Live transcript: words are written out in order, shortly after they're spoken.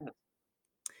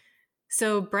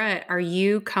So, Brett, are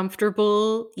you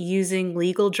comfortable using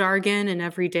legal jargon in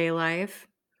everyday life?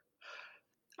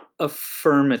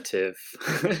 Affirmative.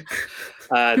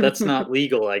 That's not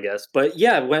legal, I guess. But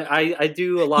yeah, when I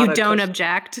do a You lot of don't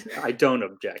object? I don't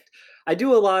object. I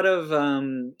do a lot of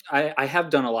I have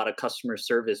done a lot of customer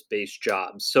service based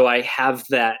jobs, so I have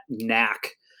that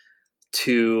knack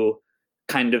to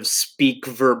kind of speak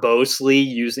verbosely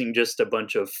using just a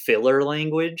bunch of filler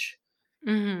language,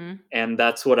 Mhm. and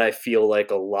that's what I feel like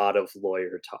a lot of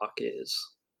lawyer talk is.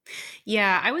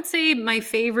 Yeah, I would say my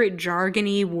favorite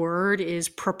jargony word is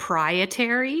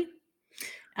proprietary,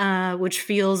 which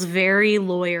feels very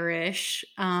lawyerish.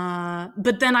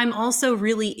 But then I'm also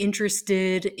really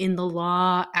interested in the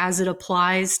law as it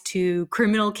applies to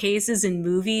criminal cases and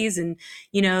movies. And,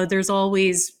 there's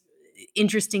always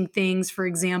interesting things. For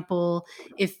example,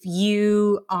 if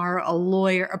you are a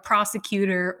lawyer, a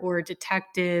prosecutor, or a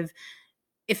detective,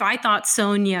 if I thought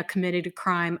Sonia committed a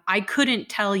crime, I couldn't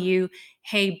tell you,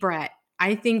 hey, Brett,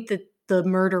 I think that the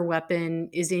murder weapon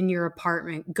is in your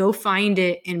apartment. Go find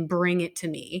it and bring it to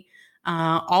me.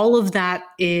 All of that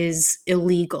is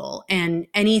illegal. And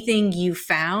anything you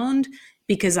found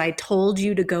because I told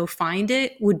you to go find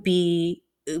it would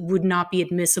not be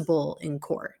admissible in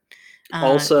court. Uh,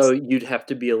 Also, you'd have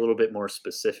to be a little bit more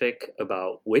specific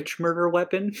about which murder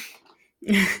weapon.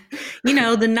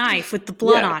 the knife with the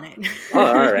blood Yeah. on it. Oh,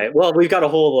 all right. Well, we've got a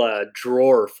whole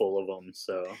drawer full of them.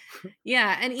 So,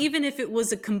 Yeah, and even if it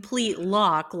was a complete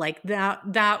lock, like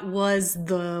that was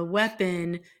the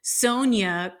weapon,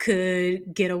 Sonia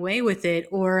could get away with it.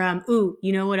 Or ooh,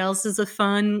 you know what else is a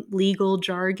fun legal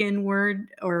jargon word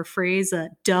or phrase?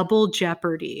 Double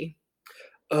jeopardy.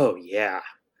 oh yeah,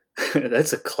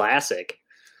 that's a classic.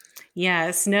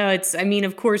 Yes, no, I mean,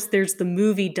 of course, there's the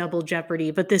movie Double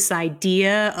Jeopardy, but this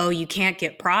idea, oh, you can't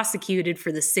get prosecuted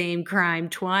for the same crime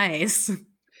twice.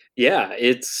 Yeah,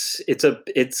 it's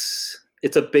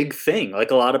a big thing.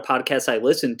 Like a lot of podcasts I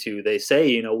listen to, they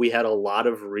say, we had a lot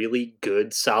of really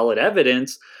good, solid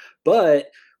evidence,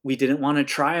 but we didn't want to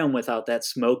try them without that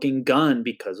smoking gun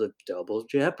because of double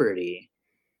jeopardy.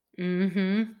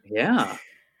 Mm-hmm. Yeah.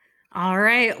 All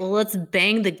right, well, let's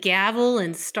bang the gavel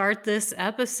and start this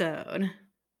episode.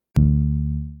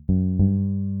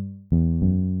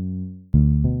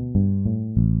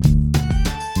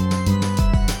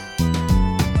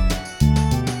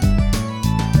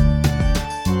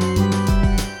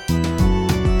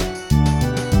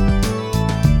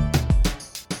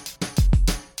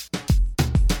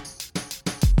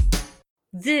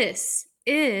 This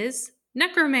is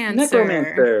Necromancer.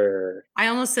 Necromancer. I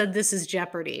almost said this is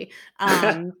Jeopardy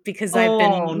because I've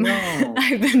Oh been no.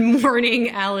 I've been mourning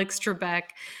Alex Trebek.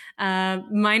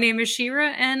 My name is Shira,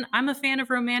 and I'm a fan of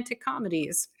romantic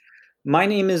comedies. My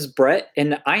name is Brett,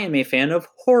 and I am a fan of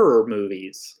horror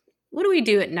movies. What do we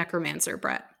do at Necromancer,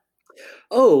 Brett?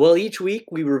 Oh, well, each week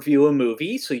we review a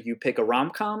movie. So you pick a rom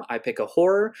com, I pick a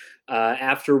horror.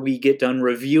 After we get done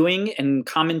reviewing and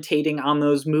commentating on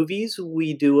those movies,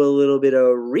 we do a little bit of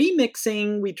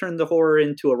remixing. We turn the horror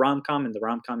into a rom com and the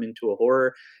rom com into a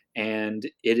horror. And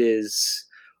it is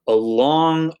a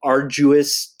long,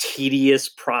 arduous, tedious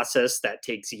process that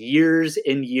takes years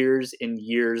and years and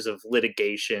years of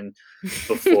litigation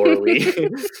before we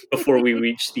before we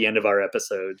reach the end of our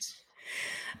episodes.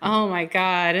 Oh my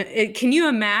God. Can you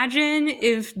imagine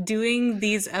if doing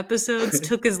these episodes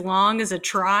took as long as a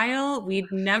trial? We'd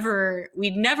never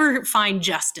find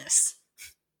justice.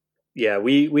 Yeah,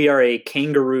 we are a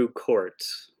kangaroo court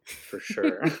for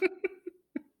sure.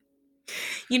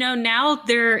 Now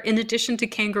in addition to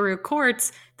kangaroo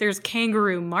courts, there's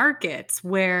kangaroo markets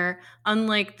where,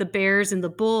 unlike the bears and the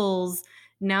bulls,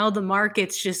 now the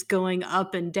market's just going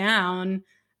up and down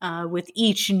with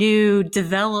each new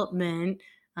development.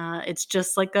 It's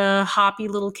just like a hoppy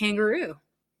little kangaroo.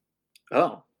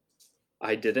 Oh,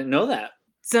 I didn't know that.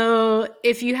 So,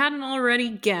 if you hadn't already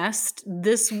guessed,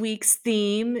 this week's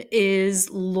theme is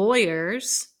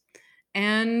lawyers,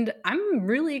 and I'm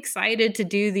really excited to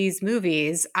do these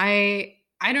movies. I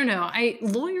don't know. I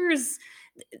lawyers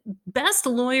best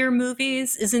lawyer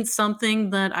movies isn't something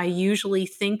that I usually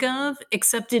think of,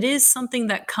 except it is something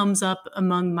that comes up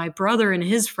among my brother and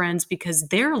his friends because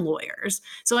they're lawyers.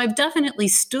 So I've definitely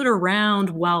stood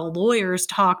around while lawyers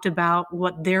talked about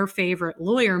what their favorite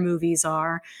lawyer movies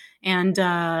are. And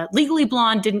Legally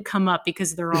Blonde didn't come up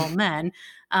because they're all men,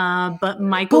 but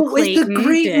Michael But it's a Clayton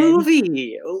great did.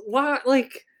 movie. What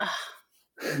like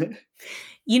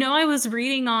I was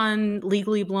reading on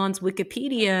Legally Blonde's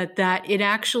Wikipedia that it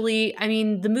actually, I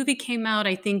mean, the movie came out,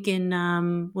 I think, in,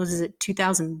 was it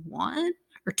 2001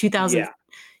 or 2000? yeah.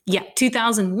 Yeah,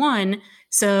 2001.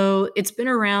 So it's been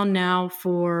around now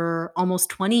for almost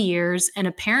 20 years, and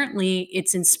apparently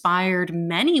it's inspired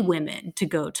many women to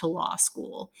go to law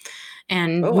school.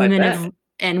 And Oh, I bet.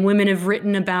 women have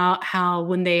written about how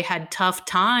when they had tough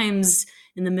times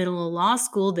in the middle of law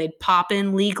school, they'd pop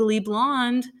in Legally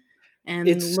Blonde and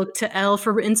It's look to Elle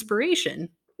for inspiration.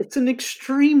 it's an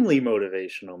extremely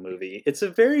motivational movie. It's a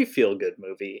very feel-good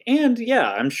movie. And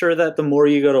yeah, I'm sure that the more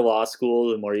you go to law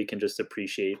school, the more you can just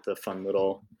appreciate the fun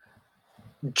little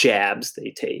jabs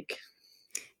they take.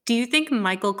 Do you think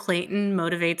Michael Clayton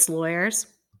motivates lawyers?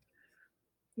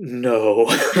 No.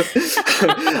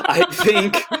 I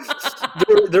think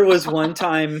there was one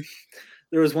time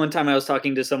I was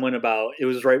talking to someone about, it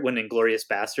was right when Inglorious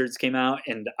Bastards came out,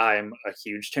 and I'm a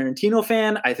huge Tarantino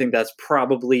fan. I think that's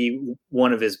probably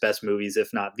one of his best movies,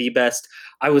 if not the best.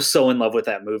 I was so in love with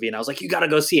that movie, and I was like, you gotta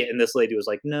go see it. And this lady was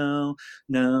like, no,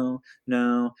 no,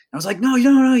 no. And I was like, no,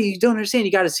 you don't understand.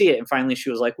 You gotta see it. And finally she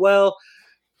was like, well,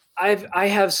 I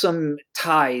have some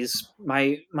ties.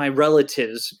 My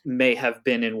relatives may have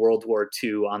been in World War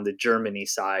II on the Germany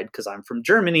side because I'm from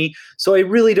Germany, so I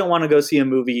really don't want to go see a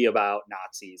movie about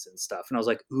Nazis and stuff. And I was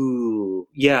like, ooh,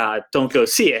 yeah, don't go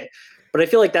see it. But I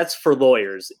feel like that's for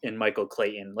lawyers in Michael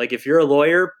Clayton. Like if you're a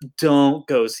lawyer, don't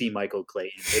go see Michael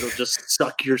Clayton. It'll just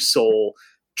suck your soul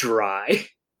dry.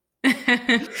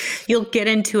 You'll get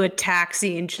into a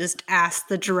taxi and just ask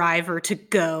the driver to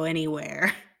go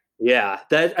anywhere. Yeah,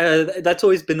 that's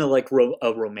always been a a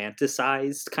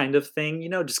romanticized kind of thing, you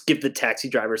know, just give the taxi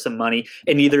driver some money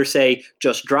and either say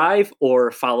just drive or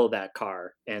follow that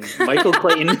car. And Michael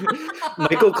Clayton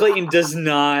Michael Clayton does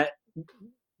not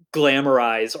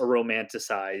glamorize or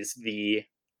romanticize the,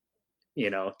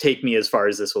 take me as far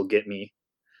as this will get me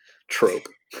trope.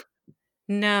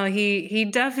 No, he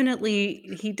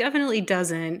definitely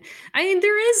doesn't. I mean,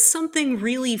 there is something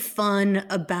really fun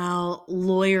about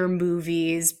lawyer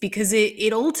movies because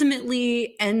it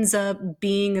ultimately ends up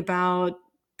being about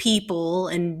people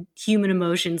and human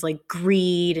emotions like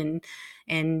greed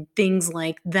and things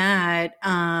like that.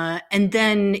 And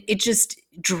then it just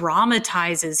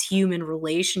dramatizes human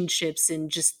relationships in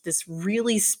just this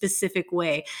really specific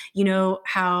way. You know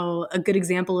how a good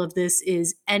example of this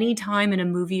is anytime in a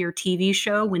movie or TV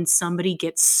show when somebody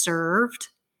gets served,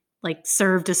 like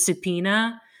served a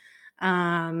subpoena.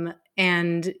 And,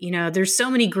 there's so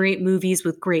many great movies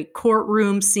with great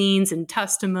courtroom scenes and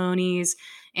testimonies.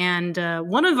 And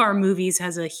one of our movies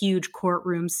has a huge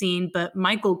courtroom scene, but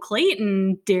Michael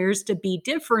Clayton dares to be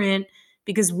different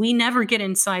because we never get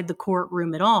inside the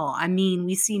courtroom at all. I mean,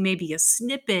 we see maybe a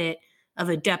snippet of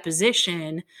a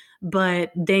deposition,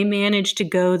 but they managed to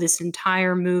go this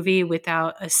entire movie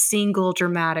without a single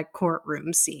dramatic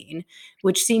courtroom scene,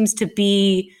 which seems to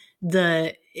be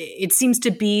the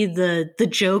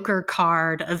Joker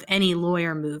card of any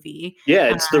lawyer movie.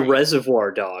 Yeah, it's the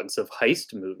Reservoir Dogs of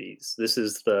heist movies. This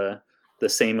is the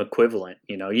same equivalent,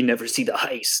 you never see the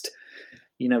heist.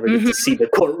 You never get to see the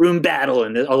courtroom battle,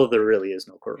 and although there really is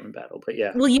no courtroom battle, but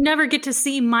yeah. Well, you never get to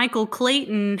see Michael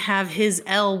Clayton have his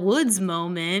Elle Woods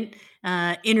moment,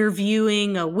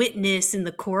 interviewing a witness in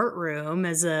the courtroom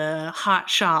as a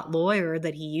hotshot lawyer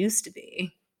that he used to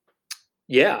be.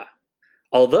 Yeah.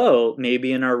 Although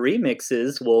maybe in our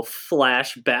remixes we'll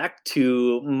flash back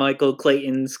to Michael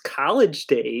Clayton's college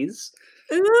days.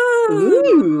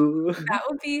 Ooh, that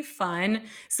would be fun.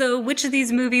 So, which of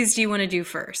these movies do you want to do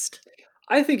first?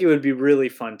 I think it would be really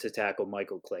fun to tackle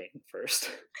Michael Clayton first.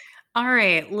 All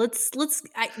right, that's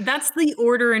the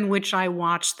order in which I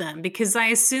watched them because I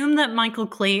assume that Michael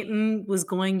Clayton was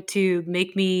going to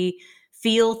make me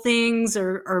feel things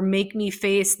or make me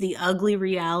face the ugly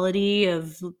reality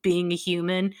of being a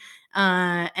human.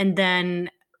 And then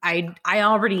I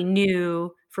already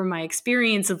knew from my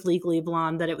experience of Legally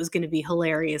Blonde that it was going to be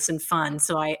hilarious and fun.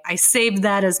 So I saved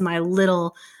that as my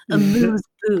little amuse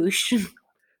bouche.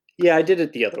 Yeah, I did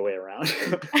it the other way around.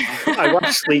 I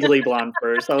watched Legally Blonde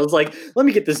first. I was like, let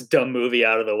me get this dumb movie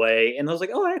out of the way. And I was like,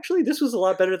 oh, actually, this was a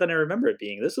lot better than I remember it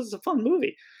being. This was a fun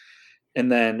movie.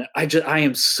 And then I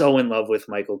am so in love with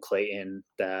Michael Clayton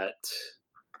that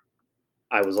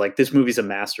I was like, this movie's a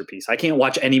masterpiece. I can't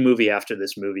watch any movie after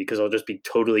this movie because I'll just be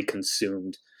totally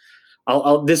consumed.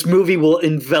 This movie will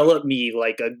envelop me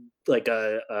like a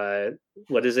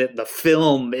what is it? The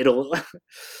film.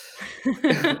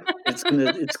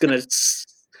 It's gonna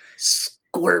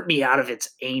squirt me out of its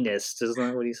anus. Isn't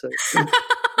that what he said?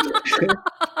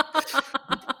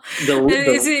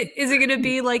 Is it gonna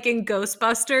be like in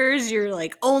Ghostbusters? You're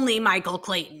like only Michael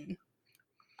Clayton.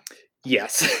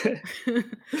 Yes.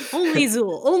 Only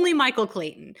Zool, only Michael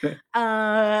Clayton.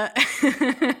 Uh,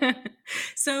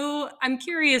 so I'm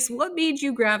curious, what made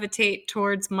you gravitate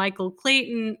towards Michael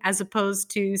Clayton as opposed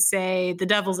to, say, The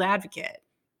Devil's Advocate?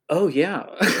 Oh yeah.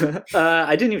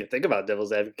 I didn't even think about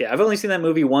Devil's Advocate. I've only seen that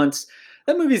movie once.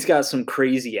 That movie's got some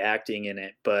crazy acting in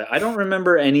it, but I don't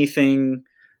remember anything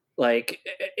like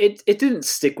it didn't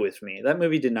stick with me. That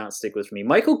movie did not stick with me.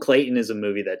 Michael Clayton is a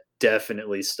movie that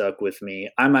definitely stuck with me.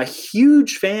 I'm a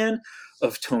huge fan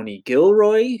of Tony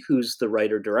Gilroy, who's the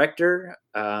writer director.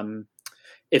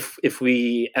 If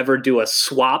we ever do a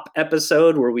swap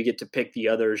episode where we get to pick the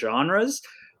other genres,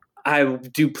 I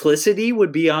Duplicity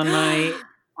would be on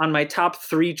my top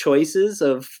three choices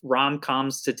of rom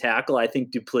coms to tackle. I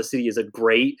think Duplicity is a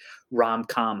great rom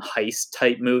com heist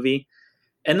type movie.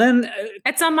 And then,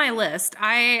 It's on my list.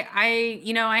 I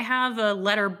have a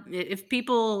letter. If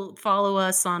people follow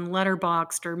us on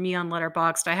Letterboxd or me on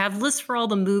Letterboxd, I have lists for all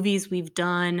the movies we've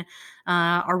done,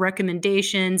 our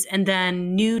recommendations, and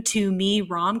then new to me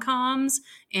rom-coms.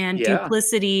 And yeah,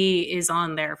 Duplicity is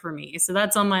on there for me, so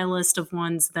that's on my list of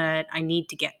ones that I need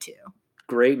to get to.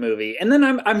 great movie. And then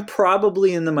I'm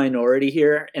probably in the minority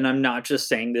here, and I'm not just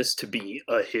saying this to be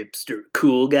a hipster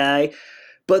cool guy.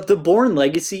 But The Bourne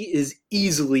Legacy is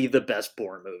easily the best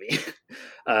Bourne movie.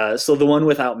 So the one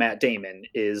without Matt Damon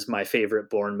is my favorite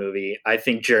Bourne movie. I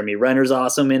think Jeremy Renner's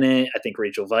awesome in it. I think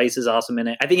Rachel Weisz is awesome in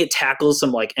it. I think it tackles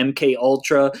some like MK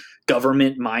Ultra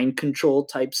government mind control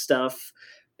type stuff,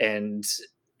 and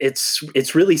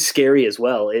it's really scary as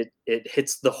well. It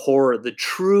hits the horror, the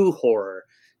true horror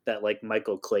that like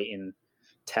Michael Clayton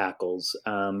tackles.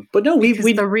 But no, Because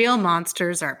the real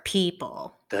monsters are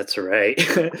people. that's right.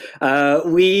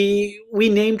 We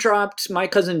name dropped My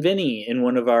Cousin Vinny in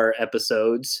one of our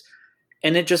episodes,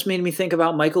 and it just made me think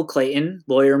about Michael Clayton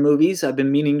lawyer movies. I've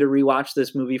been meaning to rewatch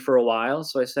this movie for a while,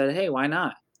 so I said, "Hey, why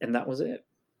not?" And that was it.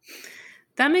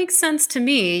 That makes sense to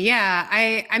me. Yeah.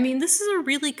 I mean this is a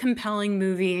really compelling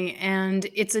movie and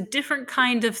it's a different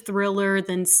kind of thriller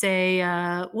than say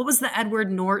what was the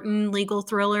Edward Norton legal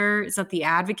thriller? Is that The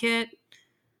Advocate?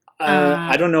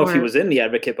 I don't know if he Or was in The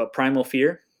Advocate, but Primal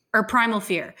Fear. Primal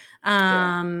Fear.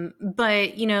 Yeah.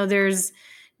 But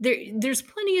there's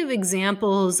plenty of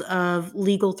examples of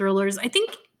legal thrillers. I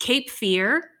think Cape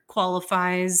Fear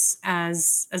qualifies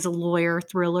as a lawyer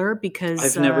thriller because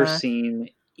I've never seen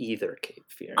either Cape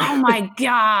Fear. oh my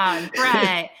God,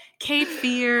 Brett. Cape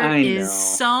Fear I is know.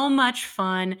 so much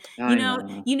fun. I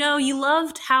know. You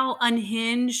loved how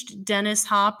unhinged Dennis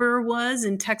Hopper was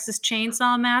in Texas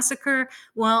Chainsaw Massacre.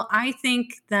 Well, I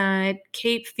think that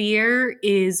Cape Fear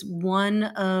is one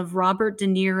of Robert De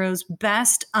Niro's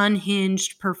best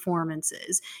unhinged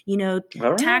performances. All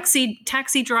right.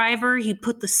 Taxi driver, he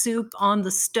put the soup on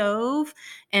the stove,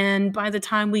 and by the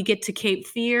time we get to Cape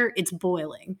Fear, it's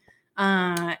boiling.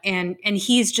 And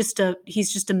he's just a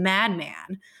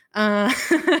madman. Uh,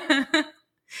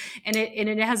 and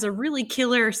it has a really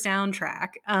killer soundtrack.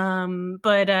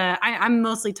 But I'm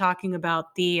mostly talking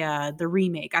about the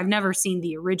remake. I've never seen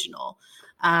the original.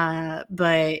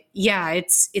 But yeah,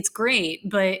 it's great.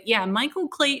 But yeah, Michael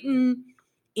Clayton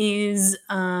is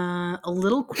a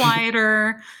little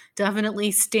quieter,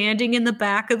 definitely standing in the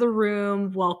back of the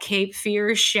room while Cape Fear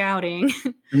is shouting.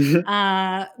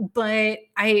 But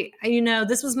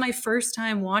this was my first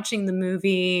time watching the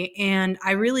movie and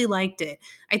I really liked it.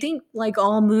 I think like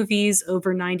all movies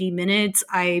over 90 minutes,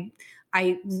 I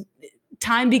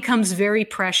time becomes very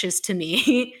precious to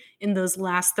me in those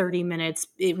last 30 minutes.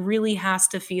 It really has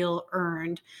to feel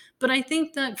earned. But I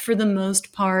think that for the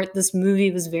most part, this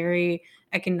movie was very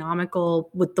economical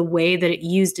with the way that it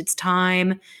used its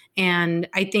time. And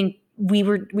I think we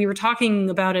were talking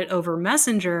about it over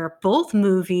Messenger. Both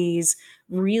movies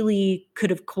really could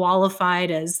have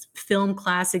qualified as film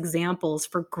class examples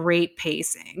for great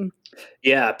pacing.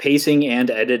 Yeah, pacing and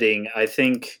editing. I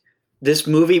think this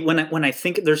movie when I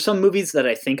think there's some movies that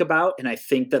I think about and I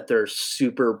think that they're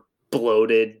super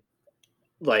bloated.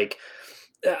 Like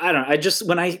I don't know. I just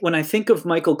when I think of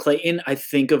Michael Clayton, I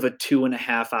think of a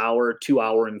 2.5 hour, 2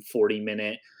 hour and 40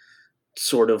 minute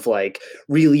sort of like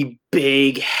really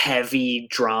big, heavy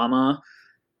drama.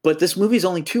 But this movie's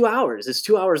only 2 hours. It's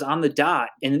 2 hours on the dot,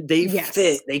 and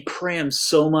Yes. they cram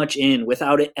so much in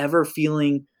without it ever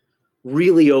feeling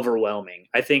really overwhelming.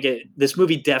 I think this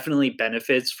movie definitely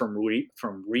benefits from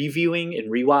reviewing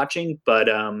and rewatching, but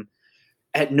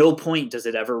at no point does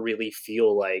it ever really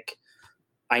feel like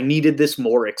I needed this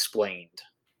more explained.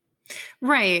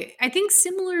 Right. I think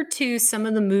similar to some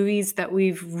of the movies that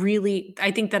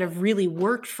I think that have really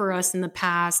worked for us in the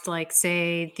past, like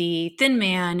say The Thin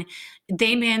Man,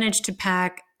 they managed to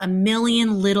pack a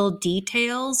million little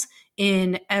details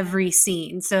in every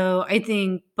scene. So I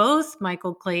think both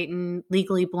Michael Clayton,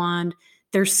 Legally Blonde,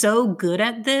 they're so good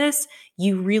at this.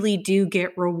 You really do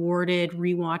get rewarded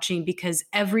rewatching because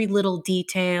every little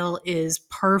detail is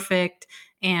perfect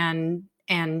and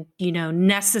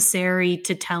necessary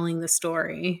to telling the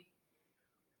story.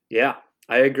 Yeah,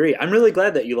 I agree. I'm really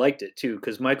glad that you liked it too,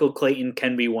 because Michael Clayton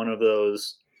can be one of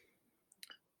those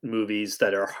movies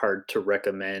that are hard to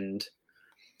recommend.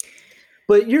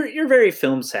 But you're very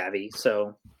film savvy,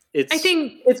 so I it's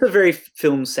think it's a very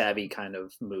film savvy kind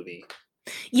of movie.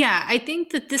 Yeah, I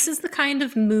think that this is the kind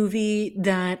of movie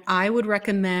that I would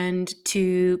recommend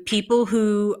to people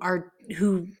who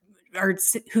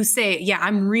say, "Yeah,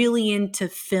 I'm really into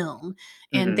film,"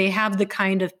 and Hmm. they have the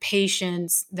kind of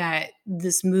patience that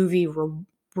this movie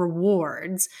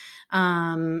rewards.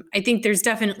 I think there's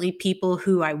definitely people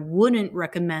who I wouldn't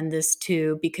recommend this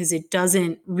to because it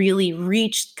doesn't really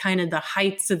reach kind of the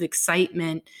heights of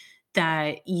excitement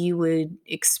that you would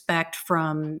expect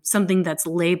from something that's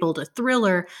labeled a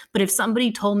thriller. But if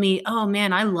somebody told me, "Oh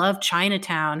man, I love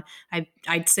Chinatown,"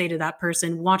 I'd say to that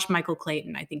person, "Watch Michael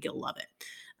Clayton. I think you'll love it."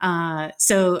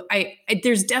 So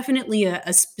there's definitely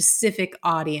a specific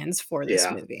audience for this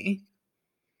Yeah. movie.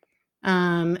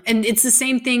 And it's the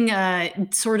same thing,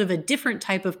 sort of a different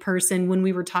type of person when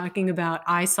we were talking about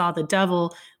I Saw the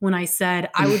Devil, when I said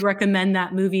I would recommend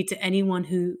that movie to anyone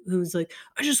who's like,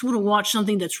 I just want to watch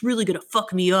something that's really going to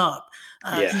fuck me up.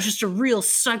 Yeah. Just a real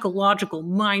psychological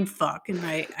mind fuck. And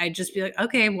I just be like,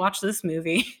 okay, watch this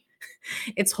movie.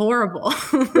 It's horrible.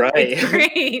 It's Right.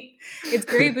 great. It's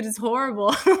great, but it's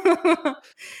horrible.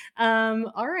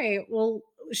 All right. Well,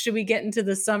 should we get into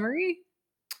the summary?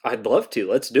 I'd love to.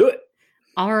 Let's do it.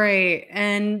 All right.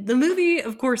 And the movie,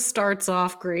 of course, starts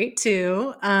off great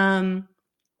too.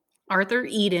 Arthur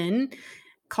Eden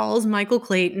calls Michael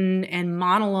Clayton and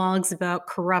monologues about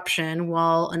corruption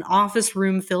while an office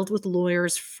room filled with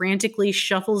lawyers frantically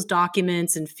shuffles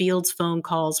documents and fields phone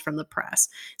calls from the press.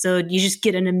 So you just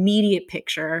get an immediate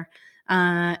picture.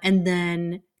 And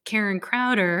then Karen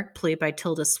Crowder, played by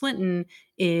Tilda Swinton,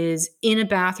 is in a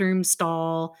bathroom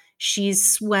stall. She's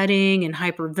sweating and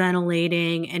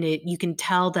hyperventilating, and you can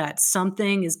tell that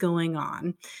something is going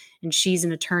on. And she's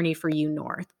an attorney for U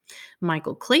North.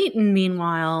 Michael Clayton,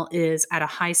 meanwhile, is at a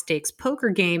high stakes poker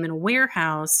game in a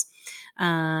warehouse,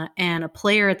 and a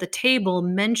player at the table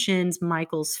mentions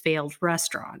Michael's failed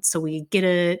restaurant. So we get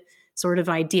a sort of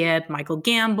idea. Michael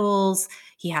gambles.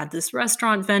 He had this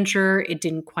restaurant venture. It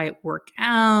didn't quite work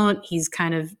out. He's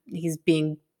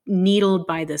being needled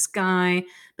by this guy,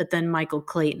 but then Michael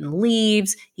Clayton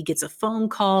leaves. He gets a phone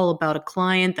call about a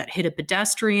client that hit a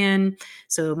pedestrian.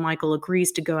 So Michael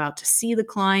agrees to go out to see the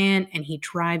client and he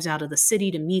drives out of the city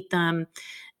to meet them.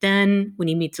 Then, when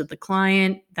he meets with the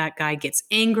client, that guy gets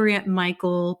angry at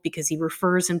Michael because he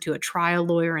refers him to a trial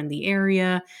lawyer in the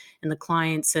area. And the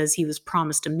client says he was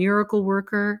promised a miracle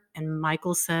worker. And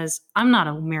Michael says, "I'm not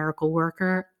a miracle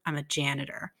worker, I'm a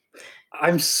janitor."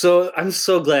 I'm so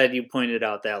glad you pointed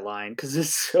out that line because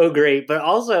it's so great. But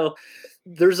also,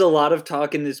 there's a lot of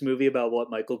talk in this movie about what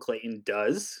Michael Clayton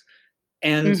does,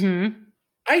 and Mm-hmm.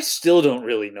 I still don't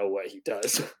really know what he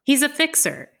does. He's a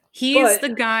fixer. He's But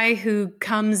the guy who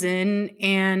comes in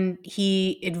and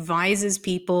he advises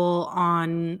people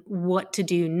on what to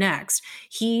do next.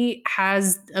 He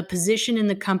has a position in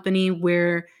the company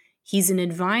where he's an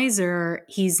advisor,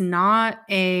 he's not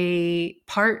a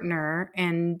partner,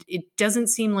 and it doesn't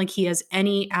seem like he has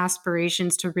any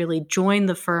aspirations to really join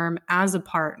the firm as a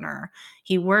partner.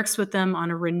 He works with them on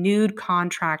a renewed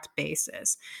contract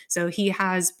basis. So he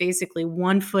has basically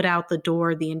one foot out the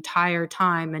door the entire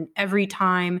time. And every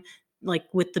time, like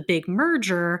with the big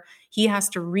merger, he has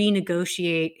to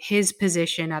renegotiate his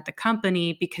position at the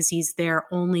company because he's there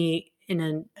only in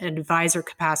an advisor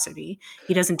capacity.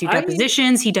 He doesn't do I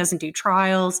depositions, he doesn't do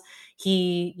trials.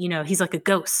 He's like a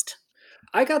ghost.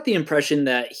 I got the impression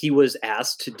that he was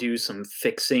asked to do some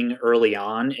fixing early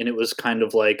on, and it was kind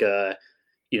of like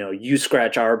you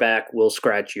scratch our back, we'll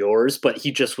scratch yours. But he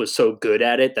just was so good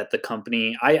at it that the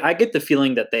company, I get the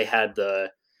feeling that they had the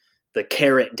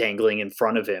carrot dangling in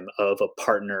front of him of a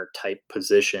partner type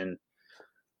position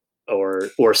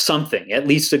or something, at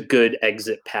least a good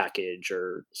exit package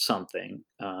or something.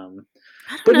 I don't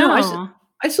But no, know.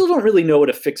 I still don't really know what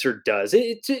a fixer does.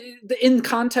 In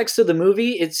context of the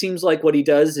movie, it seems like what he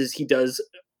does is he does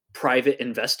private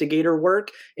investigator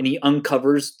work and he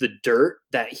uncovers the dirt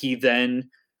that he then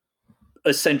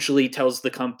essentially tells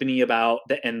the company about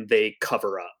and they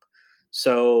cover up.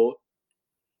 So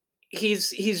he's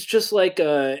just like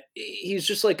a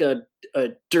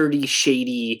dirty,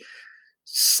 shady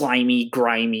slimy,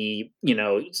 grimy,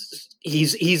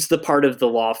 he's the part of the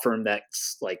law firm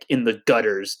that's like in the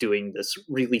gutters doing this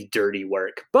really dirty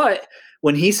work. But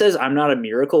when he says, I'm not a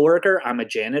miracle worker, I'm a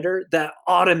janitor, that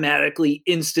automatically,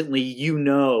 instantly, you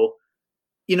know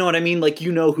what I mean? Like,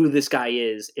 who this guy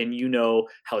is, and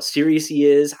how serious he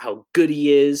is, how good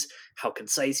he is, how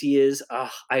concise he is. I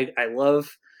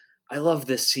love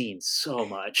this scene so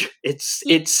much.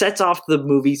 It sets off the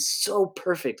movie so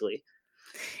perfectly.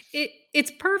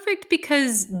 It's perfect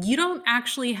because you don't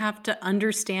actually have to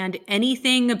understand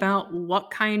anything about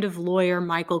what kind of lawyer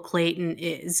Michael Clayton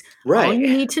is. All Right. you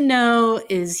need to know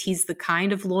is he's the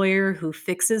kind of lawyer who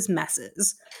fixes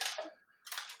messes.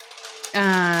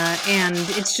 And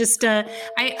it's just I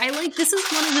like, this is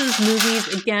one of those movies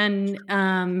again.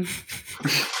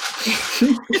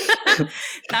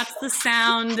 That's the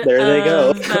sound There they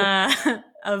go.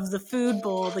 of the food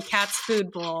bowl, the cat's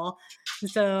food bowl.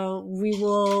 So we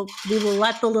will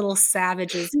let the little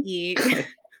savages eat.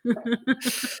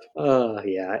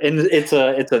 Yeah, and it's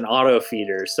an auto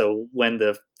feeder, so when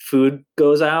the food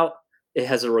goes out, it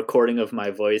has a recording of my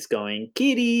voice going,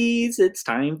 "Kitties, it's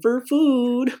time for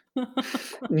food." And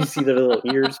you see the little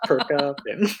ears perk up,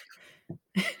 and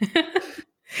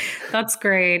That's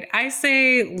great. I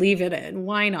say leave it in.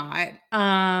 Why not?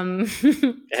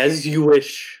 as you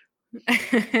wish.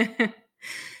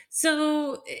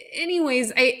 So,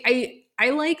 anyways, I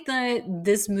like that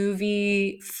this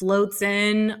movie floats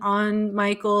in on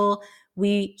Michael.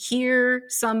 We hear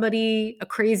somebody, a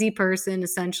crazy person,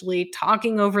 essentially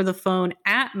talking over the phone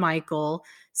at Michael.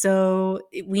 So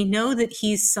we know that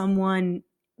he's someone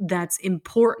that's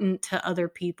important to other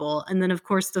people. And then, of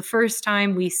course, the first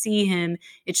time we see him,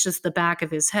 it's just the back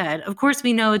of his head. Of course,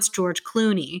 we know it's George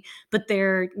Clooney, but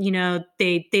they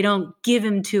don't give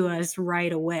him to us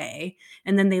right away.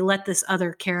 And then they let this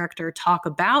other character talk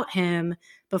about him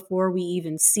before we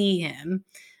even see him.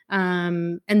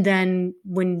 And then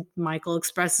when Michael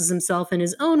expresses himself in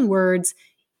his own words,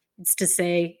 it's to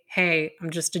say, hey,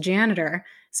 I'm just a janitor.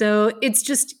 So it's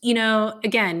just,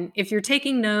 again, if you're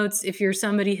taking notes, if you're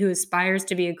somebody who aspires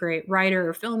to be a great writer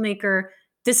or filmmaker,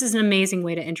 this is an amazing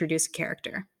way to introduce a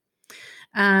character.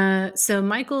 So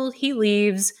Michael, he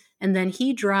leaves, and then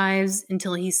he drives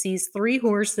until he sees 3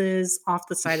 horses off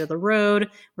the side of the road,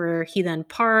 where he then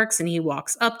parks and he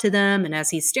walks up to them. And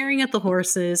as he's staring at the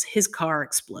horses, his car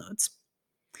explodes.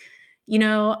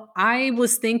 I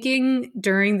was thinking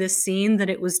during this scene that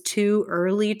it was too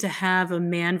early to have a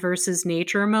man versus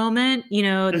nature moment.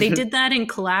 They did that in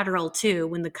Collateral too,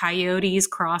 when the coyotes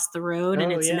cross the road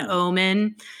and it's an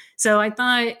omen. So I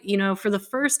thought, for the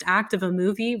first act of a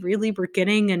movie, really we're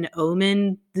getting an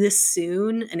omen this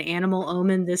soon, an animal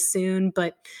omen this soon.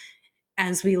 But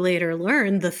as we later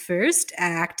learn, the first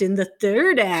act and the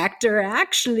third act are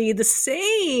actually the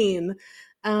same.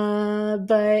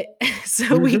 But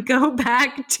so we go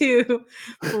back to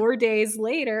 4 days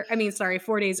later.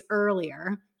 4 days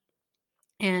earlier.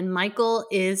 And Michael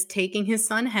is taking his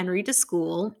son Henry to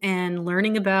school and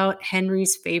learning about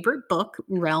Henry's favorite book,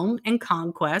 Realm and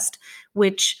Conquest,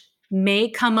 which may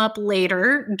come up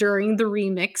later during the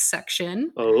remix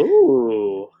section.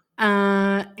 Oh.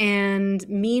 And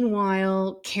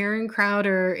meanwhile, Karen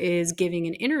Crowder is giving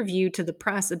an interview to the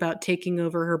press about taking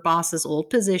over her boss's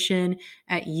old position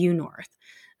at UNorth.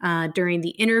 During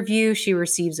the interview, she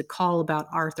receives a call about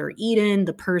Arthur Eden,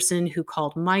 the person who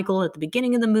called Michael at the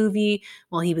beginning of the movie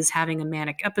while he was having a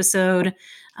manic episode.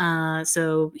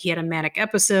 So he had a manic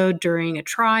episode during a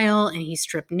trial, and he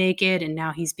stripped naked, and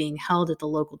now he's being held at the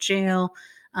local jail.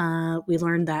 We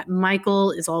learned that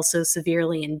Michael is also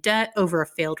severely in debt over a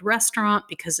failed restaurant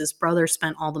because his brother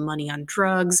spent all the money on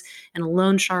drugs, and a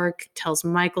loan shark tells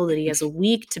Michael that he has a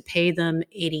week to pay them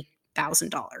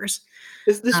 $80,000.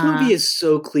 This movie is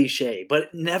so cliche,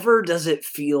 but never does it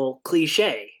feel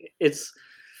cliche. It's...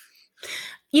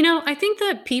 I think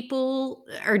that people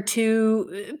are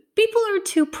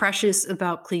too precious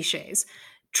about cliches.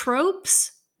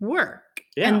 Tropes work.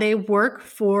 Yeah. And they work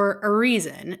for a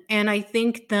reason. And I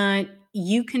think that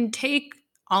you can take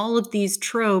all of these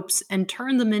tropes and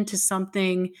turn them into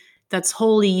something that's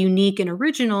wholly unique and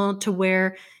original, to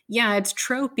where, yeah, it's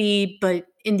tropey, but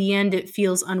in the end, it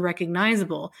feels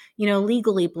unrecognizable.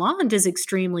 Legally Blonde is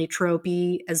extremely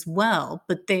tropey as well,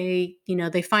 but they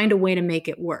find a way to make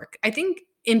it work. I think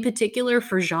in particular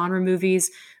for genre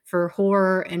movies, for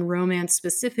horror and romance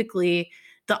specifically,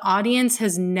 the audience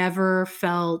has never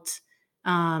felt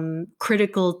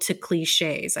critical to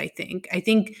cliches. I think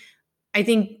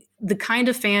the kind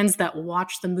of fans that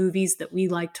watch the movies that we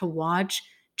like to watch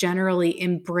generally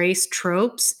embrace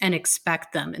tropes and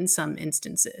expect them in some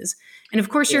instances. And of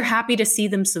course, you're Yeah. happy to see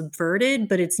them subverted,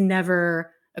 but it's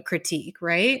never a critique,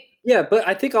 right? Yeah, but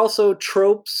I think also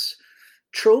tropes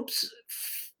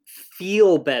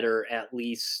feel better at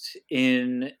least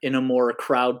in a more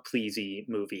crowd pleasy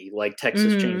movie like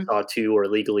Texas Mm. Chainsaw 2 or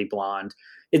Legally Blonde.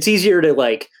 It's easier to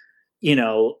like, you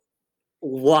know,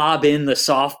 lob in the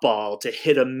softball to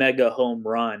hit a mega home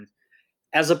run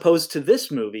as opposed to this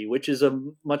movie, which is a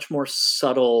much more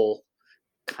subtle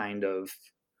kind of,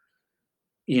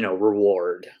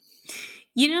 reward.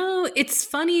 It's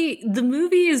funny. The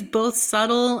movie is both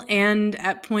subtle and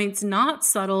at points not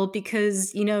subtle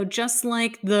because, just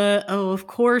like of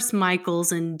course,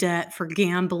 Michael's in debt for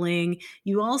gambling,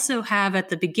 you also have at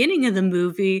the beginning of the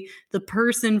movie the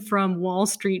person from Wall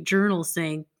Street Journal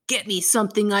saying, "Get me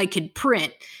something I could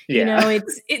print." Yeah.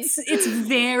 It's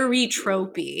very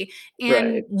tropey. Right.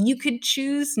 And you could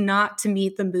choose not to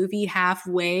meet the movie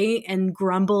halfway and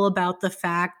grumble about the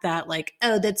fact that, like,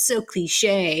 oh, that's so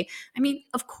cliche. I mean,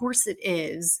 of course it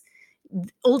is.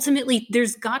 Ultimately,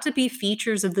 there's got to be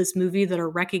features of this movie that are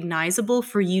recognizable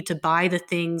for you to buy the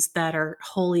things that are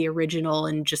wholly original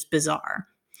and just bizarre,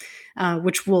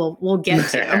 which we'll get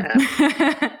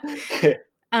to.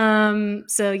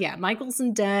 So yeah, Michael's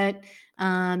in debt.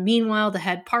 Meanwhile, the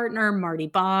head partner, Marty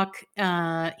Bach,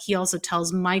 he also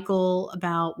tells Michael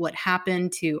about what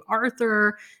happened to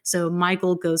Arthur. So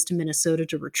Michael goes to Minnesota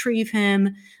to retrieve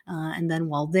him. And then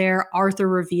while there, Arthur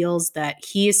reveals that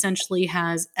he essentially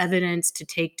has evidence to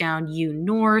take down U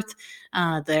North,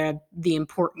 the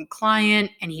important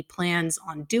client, and he plans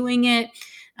on doing it.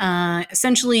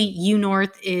 Essentially, U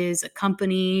North is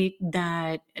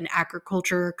an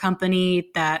agriculture company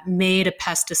that made a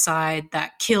pesticide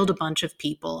that killed a bunch of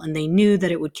people, and they knew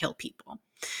that it would kill people.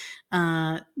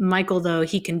 Michael, though,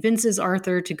 he convinces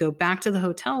Arthur to go back to the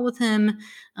hotel with him,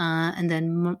 and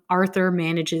then Arthur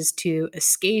manages to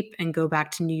escape and go back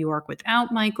to New York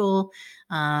without Michael.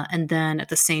 And then at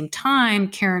the same time,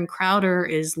 Karen Crowder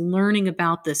is learning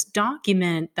about this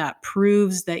document that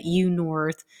proves that U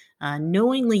North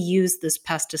knowingly used this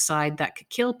pesticide that could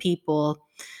kill people.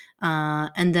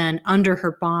 And then under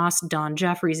her boss, Don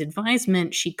Jeffries'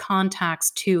 advisement, she contacts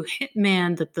two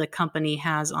hitmen that the company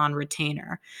has on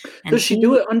retainer. And Does she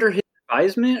do it under his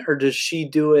advisement or does she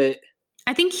do it?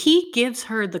 I think he gives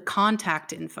her the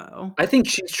contact info. I think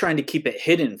she's trying to keep it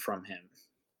hidden from him.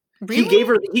 Really?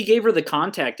 He gave her the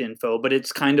contact info, but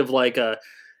it's kind of like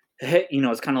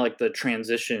it's kind of like the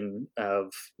transition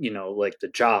of, like the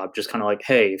job, just kind of like,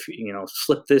 hey, if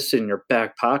slip this in your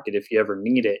back pocket if you ever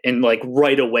need it. And like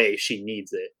right away she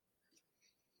needs it.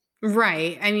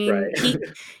 Right. I mean, Right.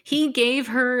 he gave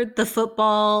her the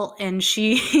football and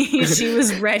she she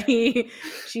was ready.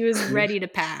 She was ready to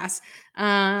pass.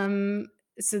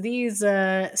 So these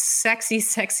sexy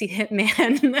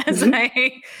hitman, as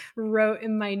I wrote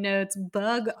in my notes,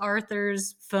 bug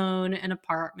Arthur's phone and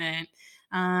apartment.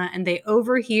 And they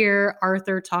overhear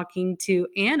Arthur talking to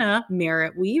Anna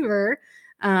Merritt Weaver.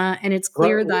 And it's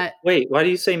clear that wait, why do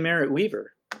you say Merritt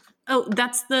Weaver? Oh,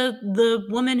 that's the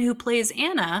woman who plays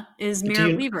Anna is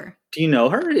Merritt Weaver. Do you know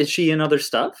her? Is she in other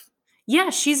stuff? Yeah,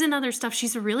 she's in other stuff.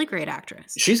 She's a really great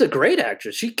actress. She's a great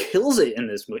actress. She kills it in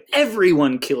this movie.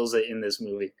 Everyone kills it in this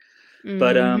movie.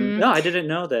 But no, I didn't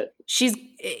know that.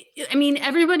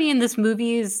 Everybody in this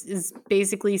movie is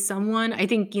basically someone. I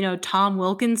think, Tom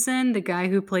Wilkinson, the guy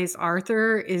who plays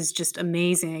Arthur, is just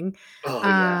amazing. Oh,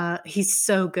 yeah. He's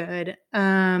so good.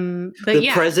 The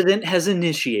president has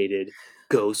initiated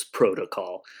Ghost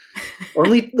Protocol.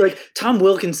 Only like Tom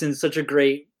Wilkinson's such a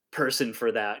great person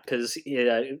for that because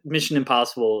Mission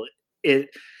Impossible,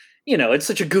 it's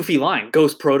such a goofy line,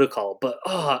 Ghost Protocol, but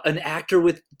an actor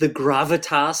with the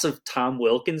gravitas of Tom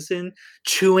Wilkinson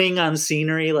chewing on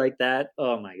scenery like that.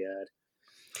 Oh my God.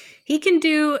 He can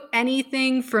do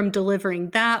anything from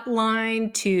delivering that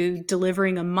line to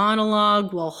delivering a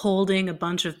monologue while holding a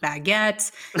bunch of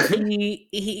baguettes.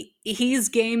 He's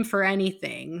game for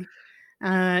anything.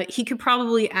 He could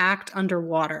probably act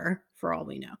underwater for all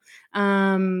we know.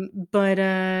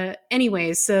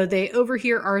 Anyways, so they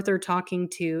overhear Arthur talking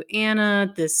to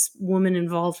Anna, this woman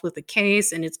involved with the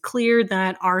case, and it's clear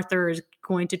that Arthur is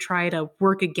going to try to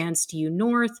work against U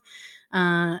North.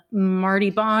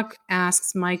 Marty Bach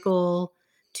asks Michael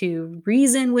to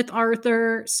reason with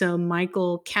Arthur. So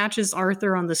Michael catches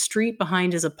Arthur on the street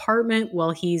behind his apartment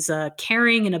while he's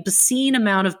carrying an obscene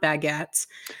amount of baguettes.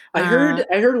 I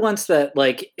heard once that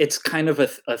like it's kind of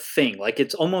a thing. Like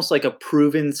it's almost like a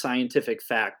proven scientific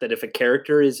fact that if a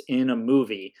character is in a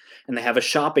movie and they have a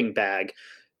shopping bag,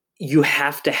 you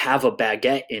have to have a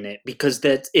baguette in it because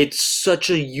it's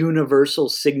such a universal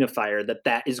signifier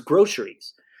that is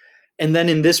groceries. And then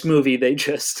in this movie, they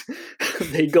just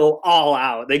they go all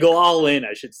out. They go all in,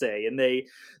 I should say, and they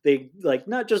like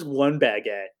not just one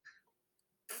baguette,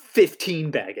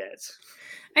 15 baguettes.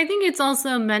 I think it's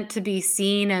also meant to be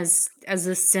seen as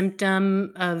a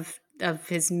symptom of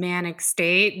his manic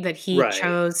state that he Right.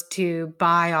 chose to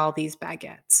buy all these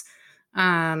baguettes.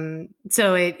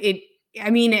 So it I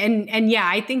mean, and yeah,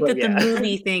 I think But that the yeah.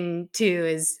 movie thing too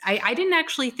is I didn't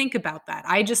actually think about that.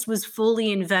 I just was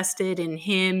fully invested in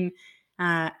him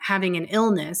having an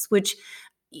illness, which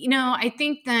I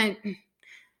think that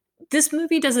this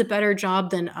movie does a better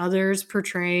job than others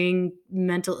portraying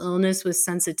mental illness with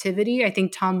sensitivity. I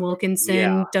think Tom Yeah.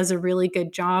 Wilkinson does a really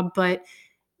good job, but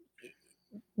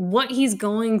what he's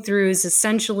going through is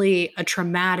essentially a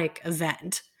traumatic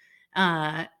event.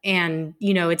 And,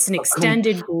 it's an A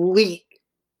extended. complete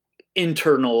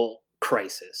internal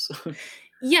crisis.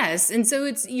 Yes, and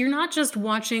so you're not just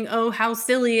watching, oh, how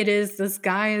silly it is this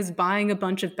guy is buying a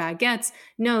bunch of baguettes.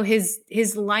 No, his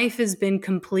life has been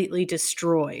completely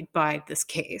destroyed by this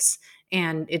case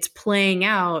and it's playing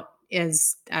out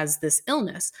as this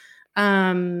illness.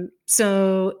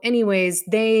 So anyways,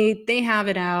 they have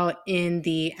it out in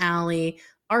the alley.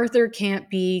 Arthur can't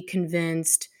be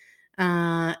convinced.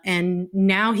 And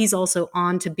now he's also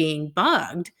on to being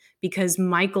bugged because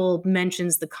Michael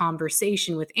mentions the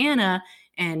conversation with Anna.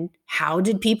 And how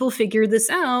did people figure this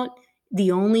out?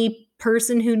 The only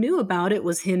person who knew about it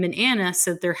was him and Anna,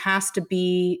 so there has to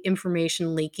be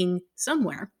information leaking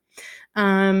somewhere.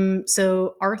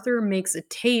 So Arthur makes a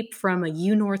tape from a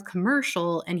U-North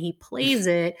commercial and he plays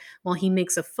it while he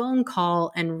makes a phone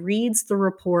call and reads the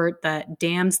report that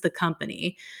damns the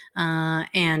company.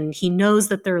 And he knows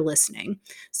that they're listening.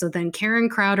 So then Karen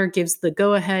Crowder gives the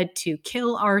go-ahead to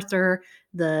kill Arthur.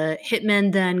 The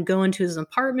hitmen then go into his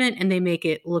apartment and they make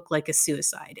it look like a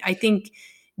suicide. I think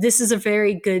this is a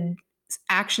very good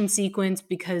action sequence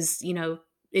because,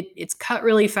 it's cut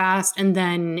really fast. And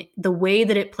then the way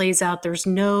that it plays out, there's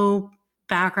no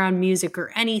background music or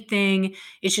anything.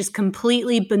 It's just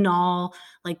completely banal.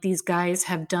 Like these guys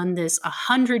have done this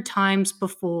 100 times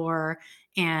before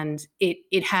and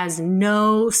it has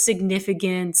no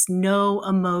significance, no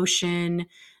emotion.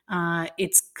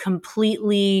 It's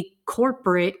completely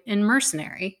corporate and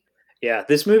mercenary. Yeah,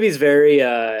 this movie's very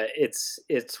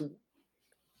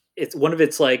it's one of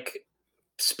its like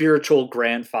spiritual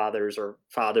grandfathers or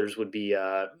fathers would be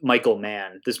Michael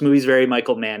Mann. This movie's very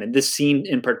Michael Mann, and this scene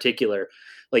in particular,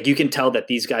 like you can tell that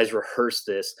these guys rehearsed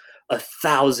this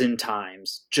 1,000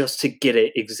 times just to get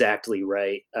it exactly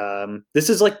right. This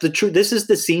is like the true. This is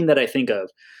the scene that I think of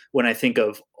when I think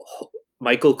of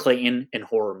Michael Clayton and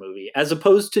horror movie, as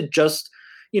opposed to just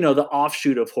the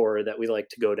offshoot of horror that we like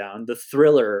to go down, the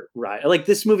thriller ride. Like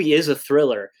this movie is a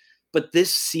thriller, but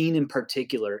this scene in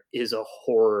particular is a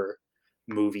horror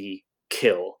movie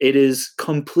kill. It is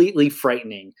completely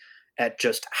frightening at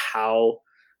just how,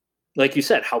 like you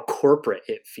said, how corporate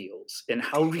it feels and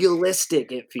how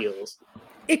realistic it feels.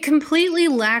 It completely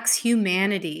lacks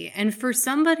humanity. And for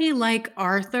somebody like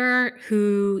Arthur,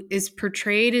 who is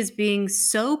portrayed as being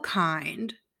so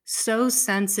kind, so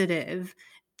sensitive,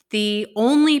 the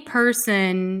only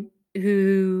person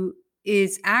who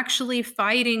is actually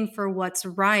fighting for what's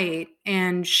right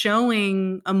and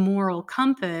showing a moral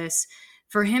compass,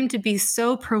 for him to be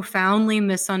so profoundly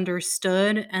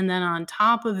misunderstood, and then on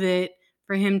top of it,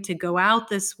 for him to go out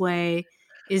this way,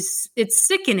 it's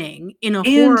sickening in a And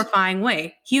horrifying way.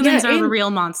 yeah, Humans are the and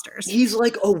real monsters. he's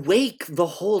like awake the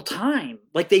whole time.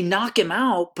 Like they knock him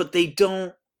out, but they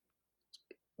don't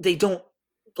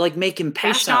like make him They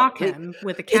pass out. shock him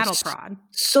with a cattle It's prod.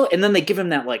 so, and then they give him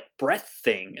that like breath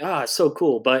thing. Ah, so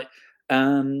cool. But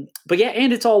yeah,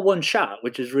 and it's all one shot,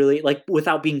 which is really like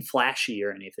without being flashy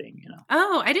or anything.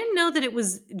 Oh, I didn't know that it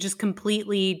was just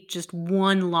completely just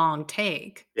one long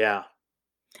take. Yeah.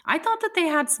 I thought that they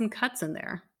had some cuts in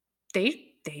there. They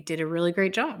did a really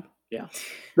great job. Yeah.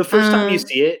 The first time you Um,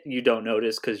 see it, you don't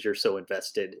notice because you're so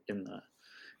invested in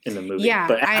the movie. yeah,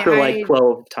 But after like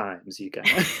 12 times, you kind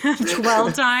I of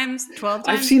 12 times, 12 I've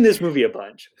times. seen this movie a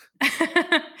bunch.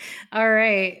 All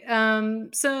right.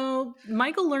 So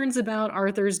Michael learns about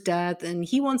Arthur's death and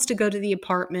he wants to go to the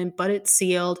apartment, but it's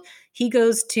sealed. He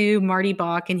goes to Marty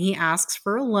Bach and he asks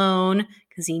for a loan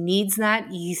because he needs that.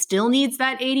 He still needs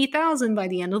that 80,000 by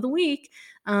the end of the week.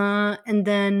 And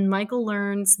then Michael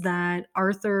learns that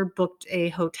Arthur booked a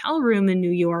hotel room in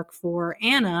New York for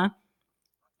Anna,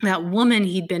 that woman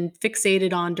he'd been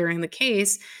fixated on during the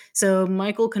case. So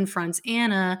Michael confronts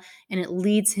Anna, and it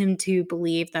leads him to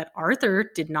believe that Arthur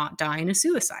did not die in a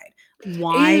suicide.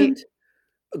 why. And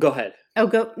go ahead. Oh,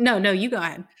 go. No, no, you go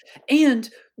ahead. And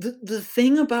the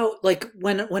thing about like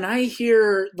when I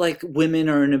hear like women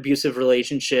are in an abusive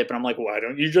relationship and I'm like, why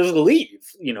don't you just leave?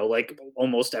 You know, like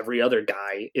almost every other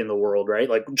guy in the world, right?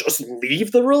 Like just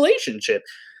leave the relationship.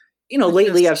 You know, It's so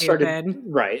lately I've started stupid.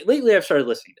 right. Lately I've started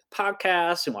listening to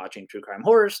podcasts and watching true crime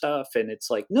horror stuff. And it's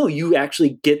like, no, you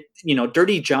actually get, you know,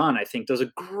 Dirty John, I think, does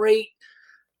a great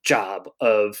job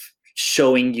of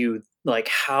showing you like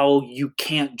how you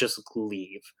can't just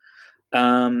leave.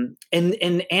 And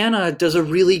Anna does a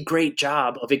really great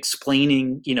job of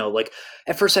explaining, you know, like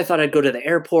at first I thought I'd go to the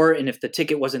airport and if the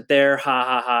ticket wasn't there, ha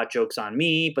ha ha, joke's on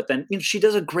me. But then, you know, she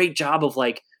does a great job of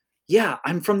like, yeah,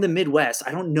 I'm from the Midwest.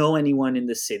 I don't know anyone in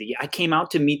the city. I came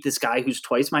out to meet this guy who's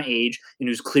twice my age and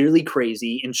who's clearly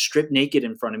crazy and stripped naked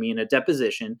in front of me in a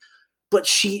deposition. But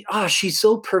she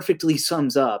so perfectly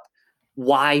sums up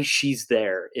why she's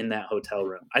there in that hotel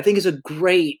room. I think is a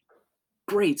great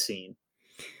scene.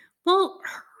 Well,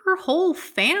 her whole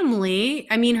family,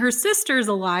 I mean, her sister's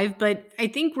alive, but I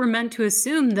think we're meant to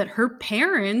assume that her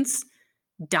parents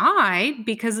died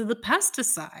because of the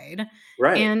pesticide.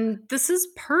 Right. And this is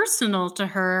personal to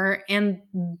her. And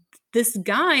this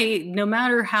guy, no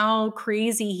matter how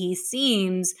crazy he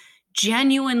seems,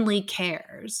 genuinely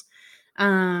cares.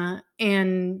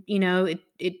 And you know,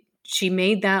 it she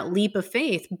made that leap of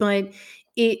faith, but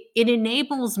it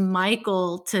enables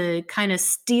Michael to kind of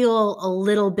steal a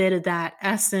little bit of that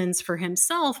essence for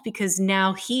himself because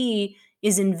now he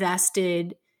is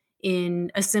invested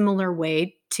in a similar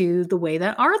way to the way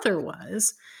that Arthur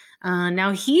was.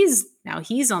 Now he's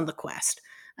on the quest.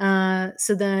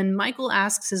 So then Michael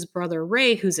asks his brother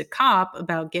Ray, who's a cop,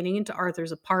 about getting into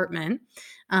Arthur's apartment.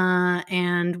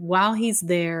 And while he's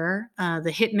there,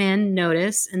 the hitmen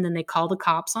notice, and then they call the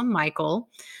cops on Michael.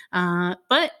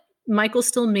 But Michael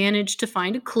still managed to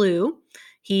find a clue.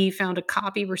 He found a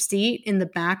copy receipt in the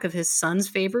back of his son's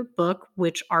favorite book,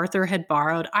 which Arthur had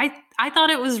borrowed. I thought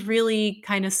it was really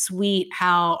kind of sweet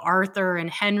how Arthur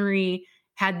and Henry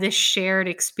had this shared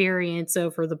experience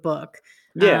over the book.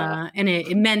 Yeah. And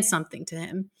it meant something to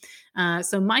him.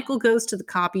 So Michael goes to the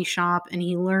copy shop and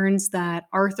he learns that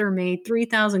Arthur made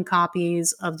 3,000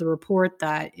 copies of the report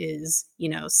that is, you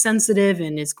know, sensitive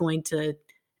and is going to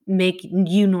make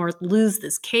U-North lose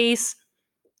this case.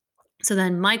 So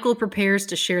then Michael prepares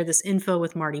to share this info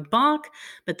with Marty Bonk,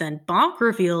 but then Bonk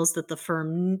reveals that the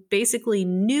firm basically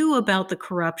knew about the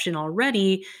corruption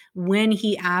already when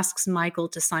he asks Michael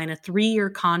to sign a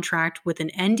 3-year contract with an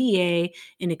NDA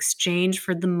in exchange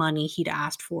for the money he'd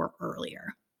asked for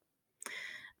earlier.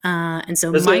 And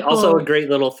so That's also a Michael, great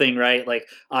little thing, right? Like,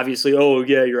 obviously, oh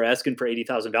yeah, you're asking for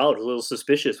 $80,000. A little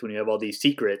suspicious when you have all these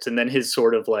secrets. And then his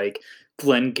sort of like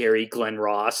Glenn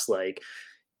Ross, like,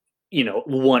 you know,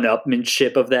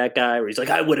 one-upmanship of that guy, where he's like,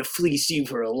 I would have fleeced you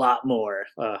for a lot more.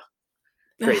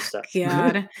 Great oh, stuff.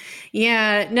 God.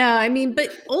 Yeah, no, I mean, but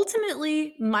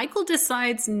ultimately, Michael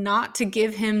decides not to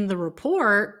give him the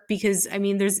report because, I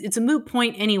mean, it's a moot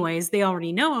point, anyways. They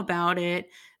already know about it,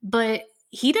 but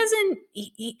he doesn't,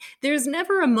 there's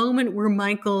never a moment where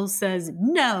Michael says,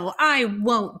 no, I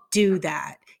won't do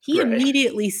that. He Right.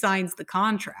 immediately signs the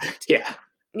contract. Yeah.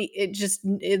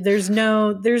 There's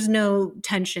no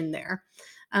tension there.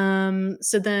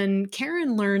 So then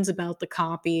Karen learns about the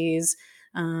copies,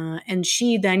 and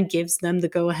she then gives them the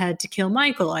go ahead to kill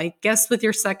Michael. I guess with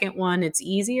your second one, it's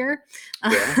easier.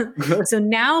 Yeah. So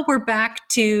now we're back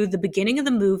to the beginning of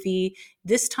the movie,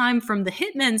 this time from the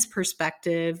hitman's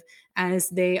perspective, as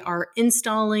they are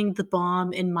installing the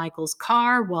bomb in Michael's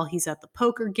car while he's at the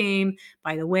poker game.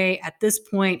 By the way, at this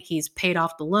point, he's paid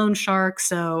off the loan shark,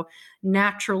 so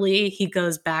naturally he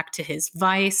goes back to his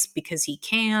vice because he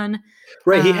can.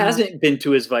 Right. He hasn't been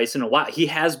to his vice in a while. He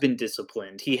has been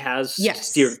disciplined. He has Yes.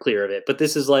 steered clear of it. But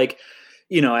this is like,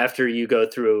 you know, after you go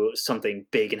through something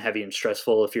big and heavy and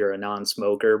stressful, if you're a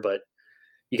non-smoker, but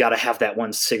you got to have that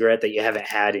one cigarette that you haven't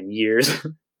had in years.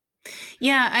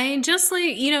 Yeah, I mean, just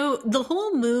like, you know, the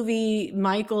whole movie,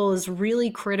 Michael is really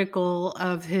critical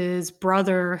of his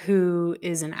brother who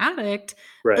is an addict,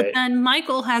 but Right. then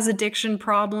Michael has addiction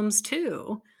problems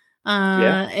too.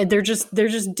 Yeah. And they're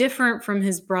just different from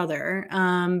his brother.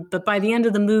 But by the end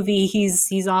of the movie,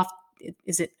 he's off.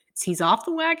 He's off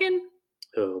the wagon?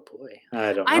 Oh boy.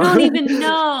 I don't I don't know. even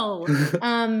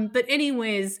know. But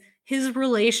anyways, his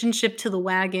relationship to the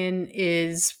wagon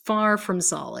is far from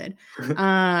solid.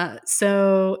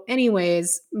 So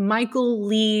anyways, Michael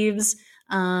leaves.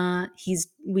 He's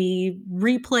we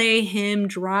replay him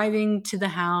driving to the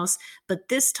house, but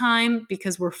this time,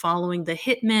 because we're following the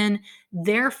hitmen,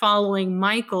 they're following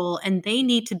Michael, and they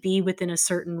need to be within a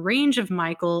certain range of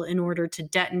Michael in order to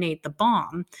detonate the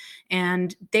bomb.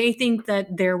 And they think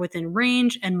that they're within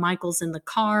range, and Michael's in the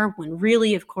car, when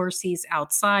really, of course, he's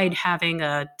outside having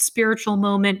a spiritual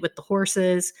moment with the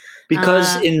horses.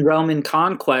 Because in Realm and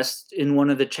Conquest, in one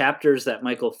of the chapters that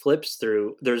Michael flips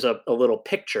through, there's a little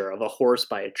picture of a horse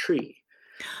by a tree.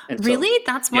 And really? so,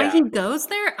 That's why yeah. he goes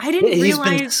there? I didn't He's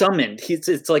realize. been summoned.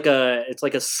 It's like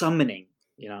a summoning,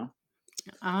 you know?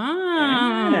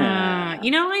 Ah,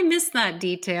 Yeah. I missed that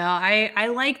detail. I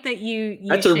like that you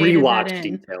That's a shaded that rewatch in.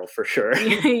 detail for sure.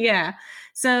 Yeah.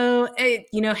 So,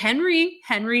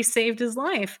 Henry saved his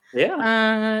life.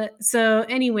 Yeah. So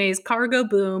anyways, cargo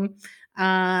boom.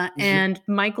 And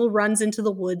Michael runs into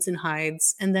the woods and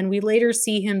hides. And then we later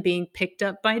see him being picked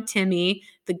up by Timmy,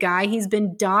 the guy he's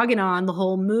been dogging on the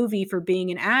whole movie for being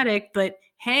an addict. But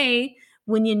hey,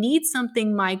 when you need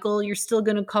something, Michael, you're still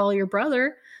going to call your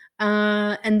brother.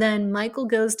 And then Michael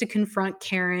goes to confront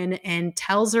Karen and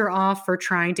tells her off for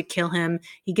trying to kill him.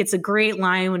 He gets a great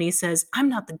line when he says, "I'm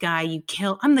not the guy you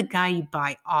kill. I'm the guy you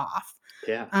buy off."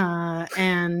 Yeah.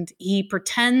 And he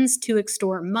pretends to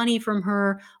extort money from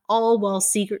her, all while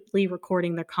secretly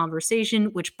recording their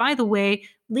conversation, which, by the way,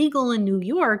 legal in New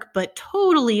York, but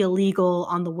totally illegal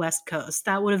on the West Coast.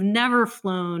 That would have never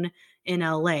flown in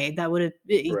LA. That would have...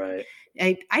 Right.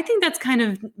 I think that's kind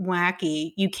of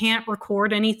wacky. You can't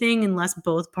record anything unless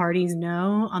both parties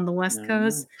know on the West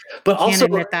Coast. But you also,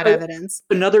 can't admit that evidence.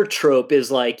 Another trope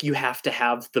is like you have to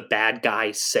have the bad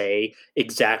guy say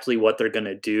exactly what they're going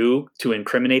to do to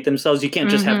incriminate themselves. You can't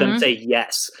just have them say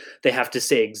yes. They have to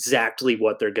say exactly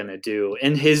what they're going to do.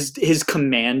 And his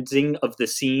commanding of the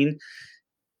scene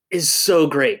is so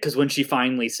great because when she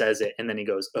finally says it and then he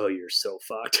goes, "Oh, you're so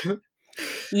fucked."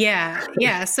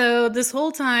 Yeah. So this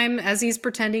whole time, as he's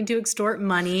pretending to extort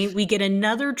money, we get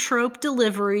another trope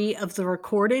delivery of the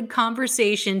recorded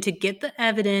conversation to get the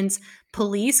evidence.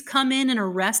 Police come in and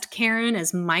arrest Karen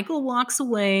as Michael walks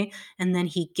away, and then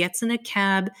he gets in a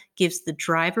cab, gives the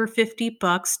driver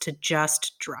 $50 to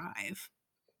just drive.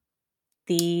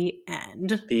 The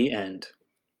end. The end.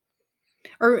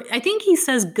 Or I think he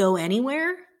says go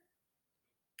anywhere.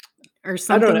 Or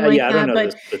something like that. I don't know.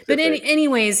 But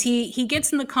anyways, he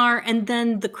gets in the car, and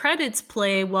then the credits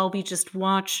play while we just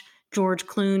watch George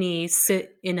Clooney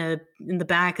sit in the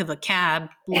back of a cab.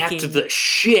 Act the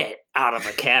shit out of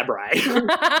a cab ride.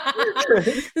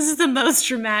 This is the most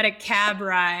dramatic cab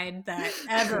ride that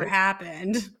ever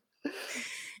happened.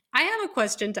 I have a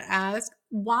question to ask.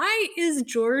 Why is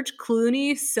George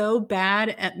Clooney so bad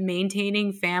at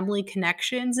maintaining family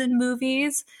connections in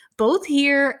movies? Both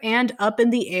here and up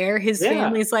in the air, his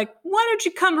family's like, "Why don't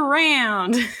you come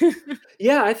around?"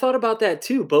 Yeah, I thought about that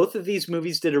too. Both of these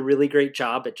movies did a really great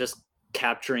job at just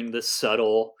capturing the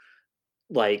subtle,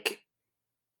 like,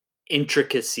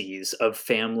 intricacies of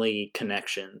family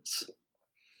connections.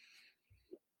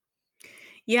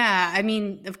 Yeah, I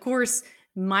mean, of course,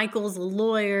 Michael's a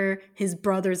lawyer, his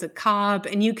brother's a cop,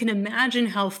 and you can imagine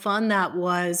how fun that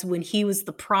was when he was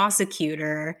the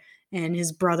prosecutor and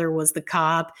his brother was the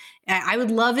cop. I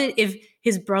would love it if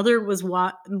his brother was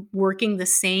working the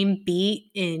same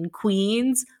beat in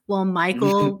Queens while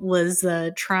Michael was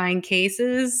trying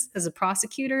cases as a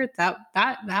prosecutor. That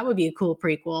would be a cool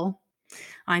prequel.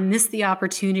 I missed the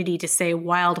opportunity to say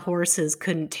wild horses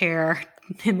couldn't tear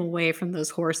him away from those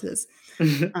horses.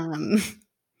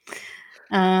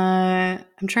 I'm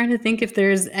trying to think if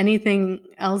there's anything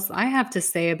else I have to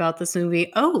say about this movie.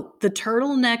 Oh, the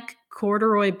turtleneck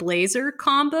corduroy blazer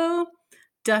combo.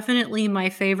 Definitely my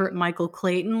favorite Michael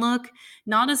Clayton look.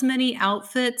 Not as many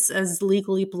outfits as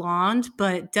Legally Blonde,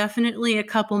 but definitely a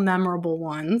couple memorable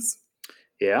ones.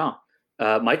 Yeah.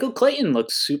 Michael Clayton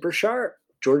looks super sharp.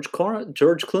 George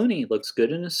Clooney looks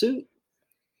good in a suit.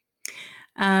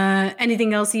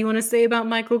 Anything else you want to say about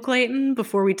Michael Clayton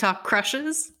before we talk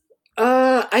crushes?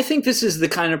 I think this is the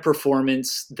kind of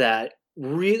performance that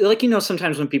really, like,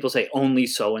 sometimes when people say only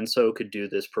so-and-so could do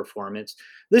this performance,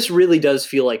 this really does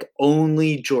feel like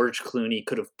only George Clooney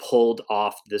could have pulled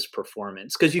off this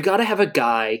performance. Because you got to have a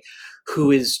guy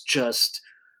who is just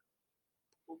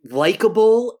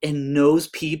likable and knows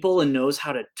people and knows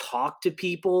how to talk to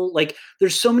people. Like,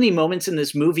 there's so many moments in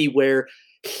this movie where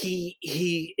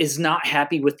he is not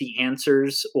happy with the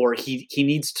answers, or he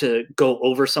needs to go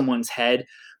over someone's head,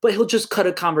 but he'll just cut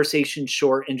a conversation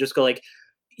short and just go like,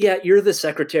 "Yeah, you're the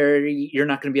secretary. You're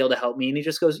not going to be able to help me." And he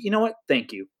just goes, "You know what?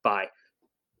 Thank you. Bye."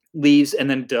 Leaves and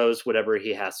then does whatever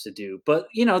he has to do. But,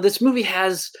 this movie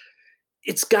has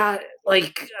it's got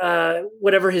like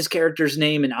whatever his character's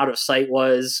name in Out of Sight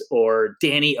was, or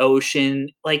Danny Ocean.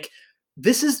 Like,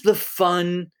 this is the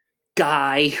fun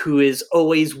guy who is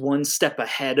always one step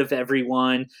ahead of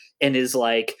everyone and is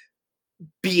like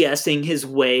BSing his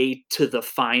way to the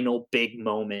final big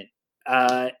moment.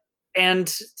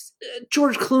 And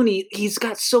George Clooney, he's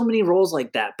got so many roles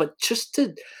like that, but just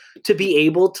to be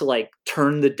able to like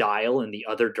turn the dial in the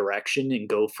other direction and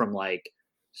go from like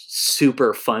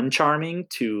super fun charming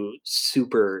to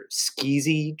super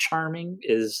skeezy charming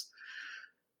is,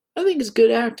 I think, is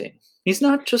good acting. He's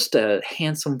not just a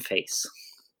handsome face.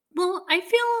 Well, I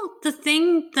feel the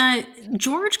thing that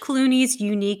George Clooney's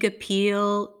unique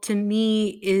appeal to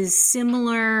me is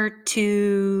similar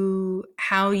to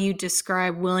how you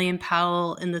describe William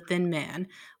Powell in The Thin Man,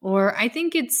 or I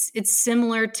think it's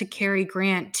similar to Cary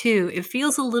Grant too. It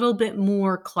feels a little bit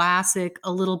more classic,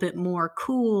 a little bit more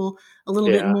cool, a little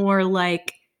bit Yeah, more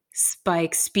like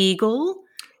Spike Spiegel.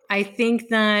 I think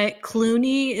that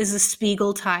Clooney is a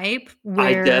Spiegel type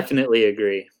I where definitely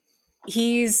agree.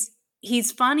 he's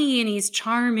funny and he's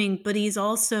charming, but he's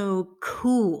also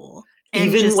cool and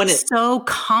Even when just so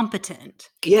competent.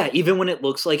 yeah, even when it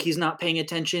looks like he's not paying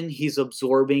attention, he's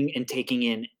absorbing and taking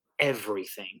in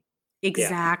everything. Yeah, yeah, yeah,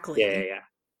 Exactly. yeah.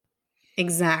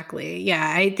 Exactly.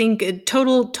 Yeah, I think a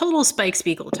total Spike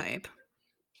Spiegel type.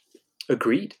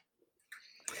 Agreed.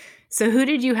 So who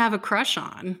did you have a crush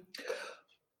on?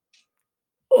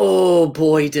 Oh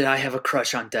boy, did I have a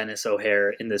crush on Dennis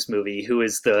O'Hare in this movie, who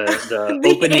is the The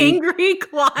opening, angry the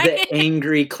client.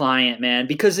 angry client, man,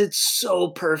 because it's so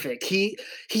perfect. He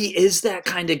is that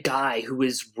kind of guy who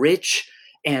is rich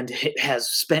and has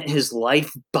spent his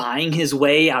life buying his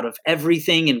way out of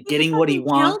everything and He getting what he fucking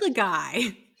killed wants. a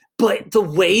guy. But the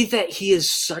way that he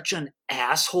is such an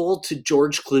asshole to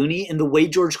George Clooney and the way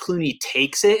George Clooney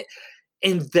takes it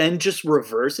and then just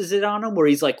reverses it on him, where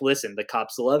he's like, listen, the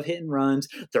cops love hit and runs,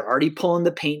 they're already pulling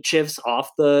the paint chips off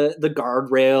the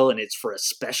guardrail, and it's for a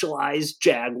specialized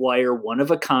Jaguar, one of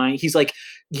a kind. He's like,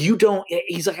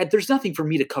 he's like, there's nothing for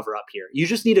me to cover up here, you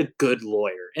just need a good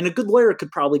lawyer, and a good lawyer could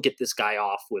probably get this guy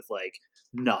off with like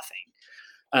nothing.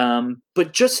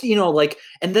 But just, like,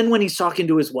 and then when he's talking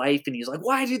to his wife and he's like,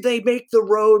 why did they make the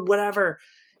road whatever,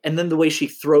 and then the way she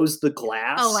throws the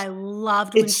glass, Oh, I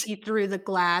loved when it's she threw the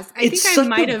glass. I think it's I such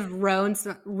might a have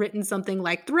written something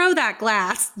like "throw that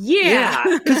glass." Yeah.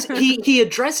 Yeah, because he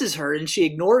addresses her and she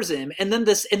ignores him, and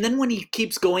then when he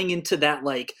keeps going into that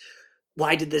like,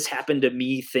 why did this happen to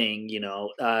me thing,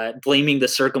 blaming the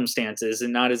circumstances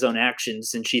and not his own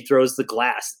actions, and she throws the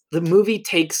glass. The movie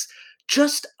takes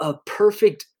just a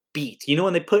perfect beat.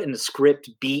 When they put in the script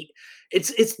beat,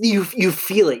 it's you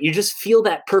feel it. You just feel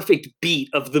that perfect beat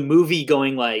of the movie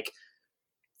going like,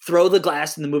 throw the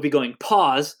glass, and the movie going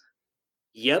pause.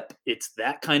 Yep, it's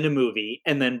that kind of movie.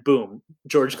 And then boom,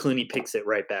 George Clooney picks it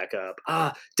right back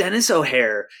up. Dennis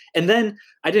O'Hare. And then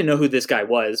I didn't know who this guy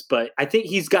was, but I think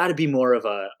he's got to be more of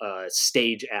a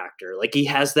stage actor. Like, he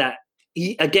has that,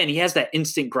 he has that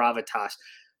instant gravitas.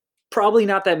 Probably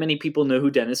not that many people know who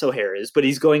Dennis O'Hare is, but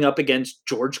he's going up against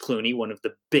George Clooney, one of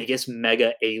the biggest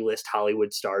mega A-list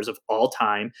Hollywood stars of all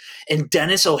time. And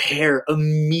Dennis O'Hare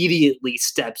immediately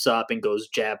steps up and goes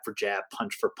jab for jab,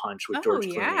 punch for punch with Oh George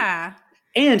Clooney. yeah.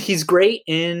 And he's great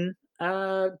in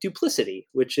Duplicity,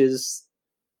 which is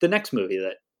the next movie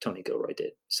that Tony Gilroy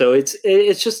did. So it's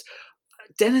just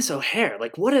Dennis O'Hare.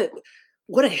 Like, what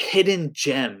a hidden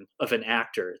gem of an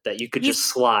actor that you could He's just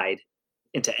slide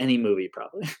into any movie,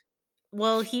 probably.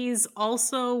 Well, he's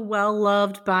also well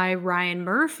loved by Ryan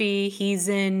Murphy. He's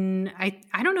in I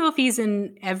don't know if he's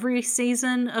in every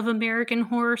season of American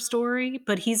Horror Story,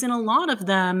 but he's in a lot of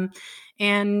them.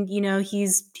 And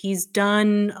he's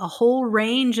done a whole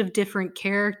range of different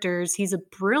characters. He's a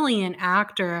brilliant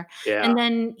actor. Yeah, And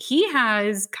then he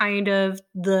has kind of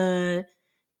the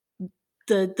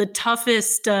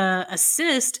toughest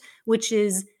assist, which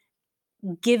is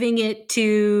giving it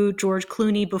to George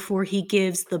Clooney before he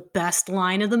gives the best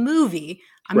line of the movie.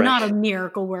 I'm not right. a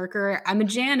miracle worker. I'm a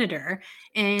janitor.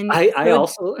 And I so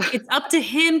also it's up to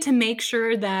him to make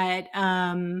sure that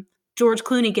George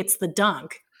Clooney gets the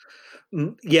dunk.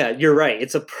 yeah, you're right.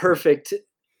 It's a perfect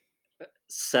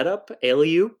setup,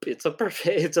 alley oop. It's a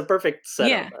perfect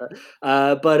setup.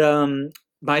 Yeah. But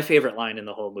my favorite line in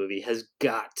the whole movie has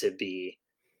got to be,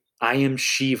 I am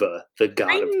Shiva, the I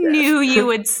god of knew you death.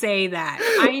 would say that.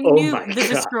 I Oh knew my the god.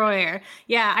 destroyer.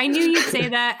 Yeah, I knew you'd say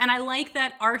that. And I like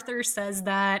that Arthur says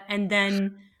that. And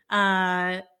then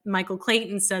Michael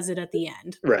Clayton says it at the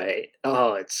end. Right.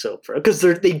 Oh, it's so because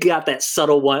they got that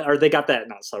subtle one, or they got that,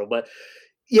 not subtle, but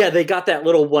yeah, they got that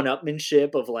little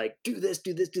one-upmanship of like, do this,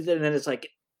 do this, do that, and then it's like,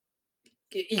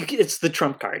 it's the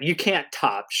trump card. You can't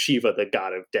top Shiva, the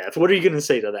god of death. What are you going to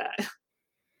say to that?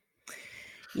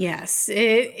 Yes,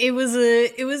 it was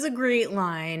a great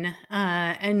line,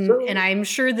 and So, I'm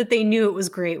sure that they knew it was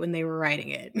great when they were writing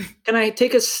it. can I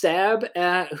take a stab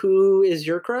at who is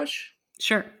your crush?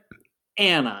 Sure.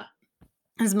 Anna.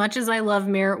 As much as I love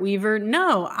Merritt Weaver,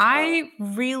 no, Oh, I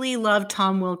really love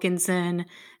Tom Wilkinson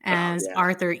oh as yeah.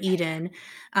 Arthur Eden.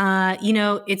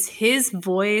 It's his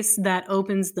voice that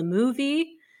opens the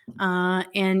movie,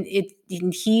 and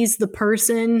he's the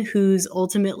person who's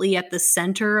ultimately at the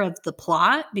center of the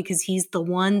plot because he's the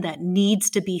one that needs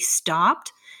to be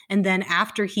stopped. And then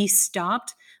after he's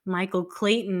stopped, Michael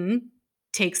Clayton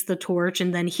takes the torch,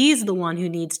 and then he's the one who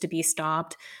needs to be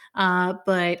stopped.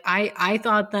 But I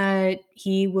thought that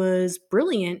he was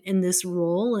brilliant in this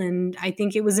role, and I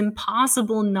think it was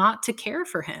impossible not to care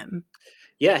for him.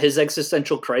 Yeah, his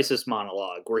existential crisis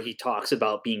monologue where he talks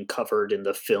about being covered in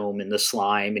the film in the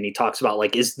slime, and he talks about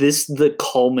like, is this the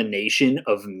culmination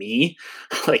of me?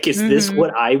 Like, is this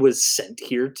what Hmm. I was sent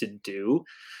here to do?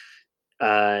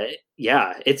 Uh,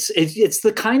 yeah, it's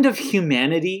the kind of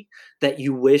humanity that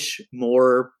you wish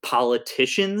more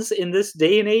politicians in this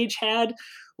day and age had,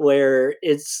 where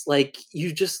it's like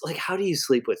you just like, how do you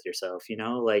sleep with yourself? You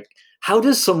know, like how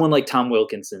does someone like Tom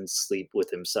Wilkinson sleep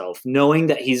with himself, knowing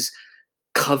that he's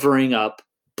covering up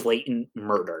blatant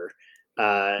murder?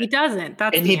 Uh, He doesn't.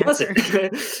 That's and the he doesn't.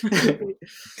 answer.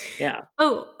 Yeah,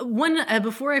 Oh, one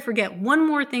before I forget, one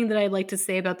more thing that I'd like to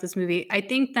say about this movie. I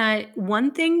think that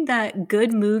one thing that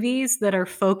good movies that are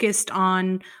focused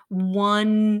on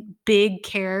one big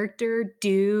character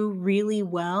do really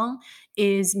well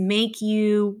is make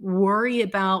you worry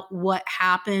about what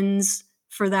happens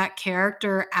for that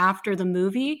character after the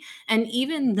movie. And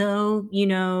even though,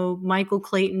 Michael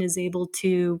Clayton is able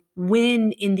to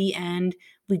win in the end,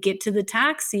 we get to the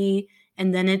taxi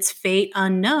and then it's fate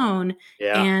unknown,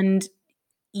 yeah, and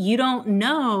you don't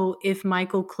know if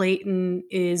Michael Clayton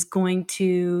is going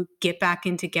to get back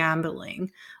into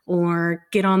gambling or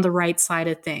get on the right side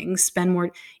of things, spend more.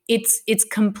 It's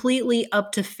completely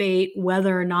up to fate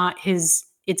whether or not his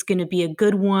it's going to be a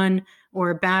good one or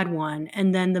a bad one.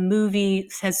 And then the movie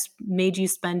has made you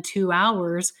spend 2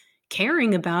 hours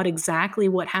caring about exactly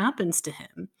what happens to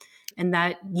him, and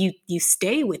that you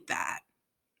stay with that.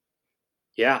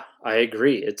 yeah. I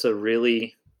agree. It's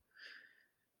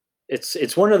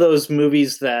one of those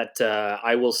movies that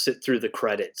I will sit through the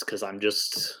credits because I'm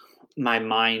just my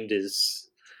mind is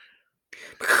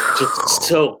just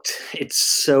soaked. It's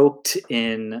soaked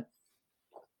in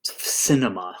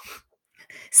cinema.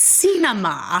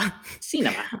 Cinema.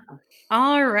 Cinema.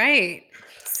 All right.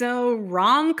 So,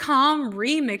 rom-com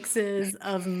remixes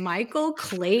of Michael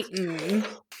Clayton.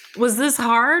 Was this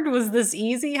hard? Was this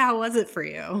easy? How was it for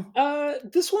you?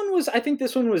 This one was. I think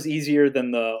this one was easier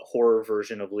than the horror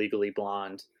version of Legally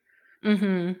Blonde.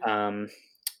 Mhm. Um,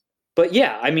 but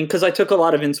yeah, I mean, because I took a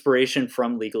lot of inspiration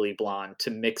from Legally Blonde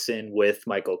to mix in with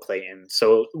Michael Clayton.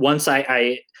 So once I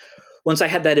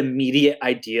had that immediate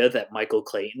idea that Michael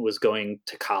Clayton was going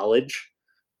to college,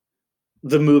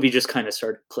 the movie just kind of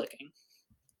started clicking.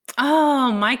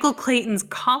 Oh, Michael Clayton's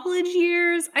college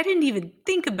years? I didn't even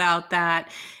think about that.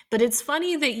 But it's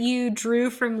funny that you drew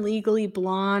from Legally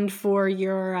Blonde for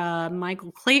your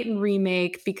Michael Clayton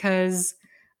remake because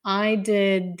I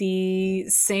did the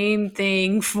same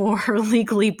thing for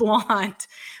Legally Blonde,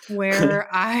 where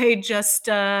I just,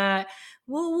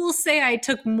 we'll say I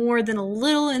took more than a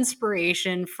little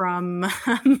inspiration from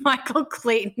Michael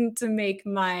Clayton to make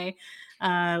my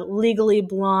Legally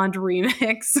Blonde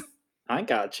remix. I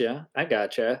gotcha. I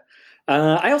gotcha.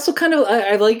 I also kind of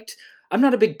I liked. I'm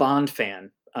not a big Bond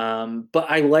fan, but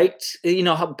I liked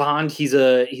how Bond he's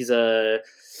a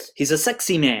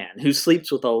sexy man who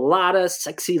sleeps with a lot of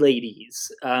sexy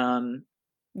ladies. And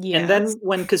Yes. then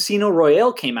when Casino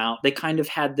Royale came out, they kind of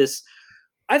had this.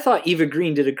 I thought Eva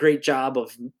Green did a great job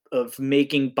of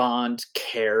making Bond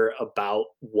care about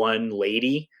one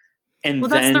lady, and Well,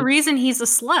 that's the then reason he's a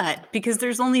slut, because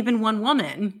there's only been one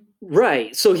woman.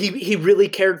 right. So he really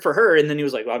cared for her, and then he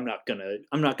was like, well, I'm not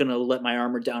gonna let my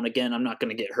armor down again. I'm not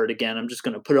gonna get hurt again. I'm just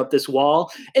gonna put up this wall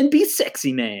and be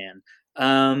sexy man.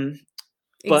 Um,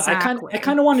 but I kind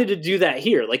Exactly. of wanted to do that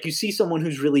here. Like you see someone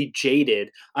who's really jaded.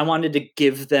 I wanted to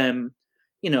give them,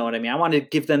 you know what I mean. I wanted to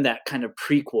give them that kind of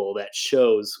prequel that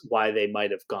shows why they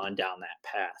might have gone down that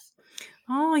path.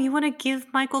 Oh, you wanna give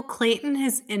Michael Clayton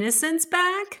his innocence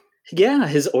back? Yeah,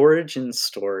 his origin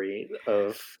story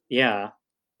of yeah.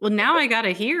 Well, now I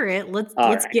gotta hear it. Let's All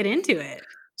let's right. get into it.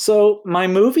 So my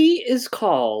movie is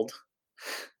called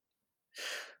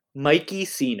Mikey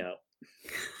Sino.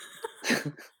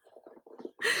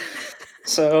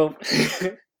 So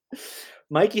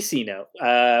Mikey C Note.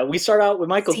 We start out with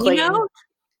Michael C Clayton. note?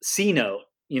 C Note,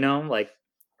 like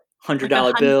hundred Like a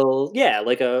dollar hun bill. Yeah,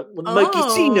 like a Mikey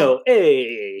C Oh. Note.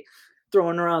 Hey,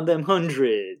 throwing around them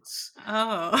hundreds.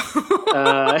 Uh,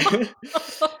 Oh.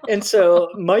 and so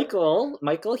Michael,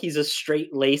 he's a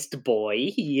straight laced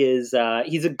boy. He's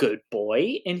a good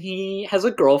boy, and he has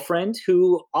a girlfriend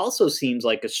who also seems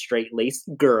like a straight laced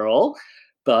girl,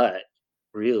 but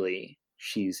really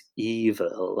she's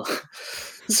evil.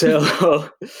 so,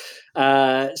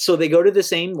 so they go to the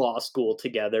same law school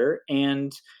together,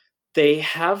 and they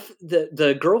have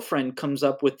the girlfriend comes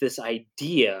up with this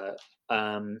idea.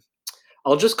 Um,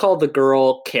 I'll just call the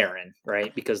girl Karen,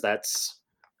 right? Because that's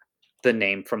the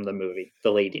name from the movie,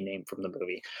 the lady name from the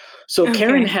movie. So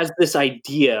Karen Okay. has this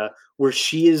idea where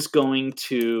she's going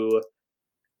to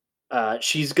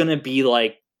be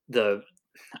like the,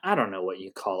 I don't know what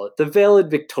you call it, the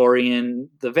valedictorian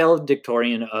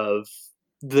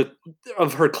the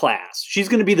of her class. She's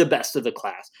going to be the best of the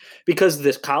class because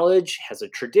this college has a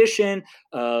tradition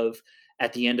of,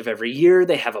 at the end of every year,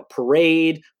 they have a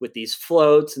parade with these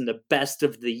floats, and the best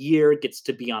of the year gets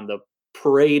to be on the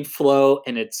parade float,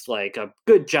 and it's like a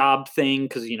good job thing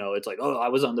because it's like, oh, I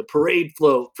was on the parade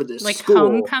float for this Like school.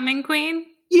 homecoming queen?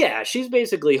 Yeah, she's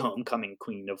basically homecoming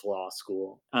queen of law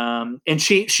school. And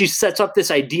she sets up this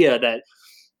idea that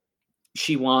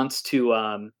she wants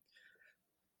to.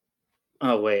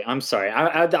 Oh wait, I'm sorry.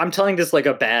 I'm telling this like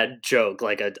a bad joke,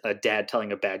 like a dad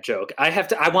telling a bad joke.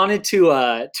 I wanted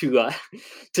to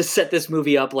set this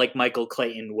movie up like Michael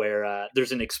Clayton, where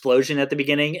there's an explosion at the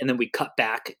beginning and then we cut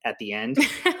back at the end.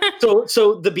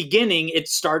 So the beginning, it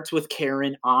starts with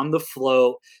Karen on the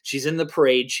float. She's in the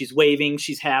parade. She's waving.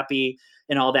 She's happy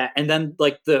and all that. And then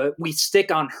like we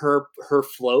stick on her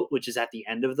float, which is at the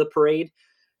end of the parade,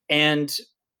 and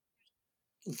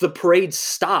the parade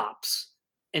stops,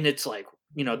 and it's like,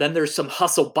 then there's some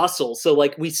hustle bustle. So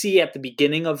like we see at the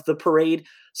beginning of the parade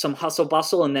some hustle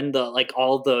bustle, and then the like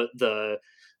all the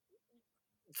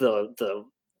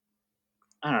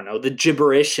I don't know, the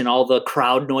gibberish and all the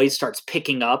crowd noise starts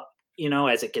picking up,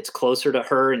 as it gets closer to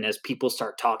her and as people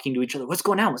start talking to each other. What's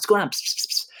going on? What's going on? Psst, psst,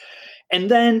 psst. And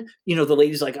then, the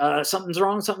lady's like, something's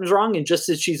wrong, something's wrong. And just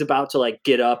as she's about to like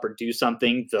get up or do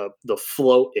something, the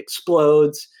float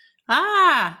explodes.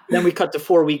 Ah. Then we cut to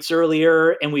 4 weeks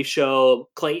earlier, and we show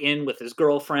Clayton with his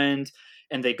girlfriend,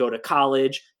 and they go to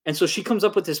college. And so she comes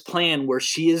up with this plan where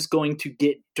she is going to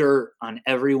get dirt on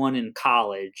everyone in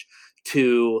college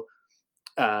to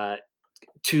uh,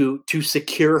 to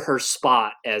secure her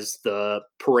spot as the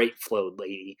parade float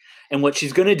lady. And what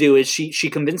she's going to do is she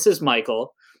convinces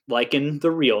Michael, like in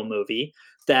the real movie,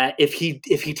 that if he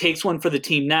takes one for the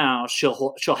team now,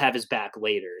 she'll have his back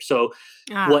later. So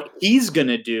Ah. what he's going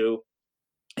to do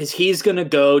is he's going to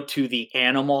go to the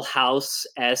Animal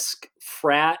House-esque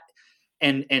frat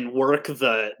and work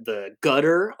the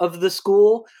gutter of the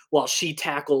school while she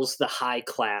tackles the high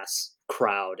class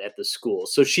crowd at the school.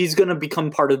 So she's going to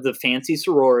become part of the fancy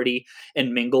sorority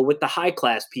and mingle with the high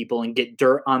class people and get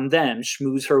dirt on them,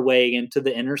 schmooze her way into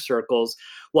the inner circles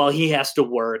while he has to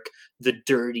work the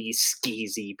dirty,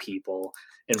 skeezy people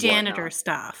and Janitor whatnot.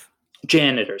 stuff.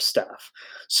 Janitor stuff.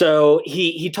 So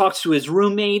he talks to his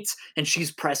roommates, and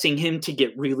she's pressing him to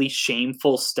get really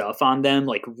shameful stuff on them,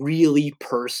 like really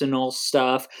personal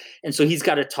stuff. And so he's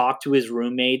got to talk to his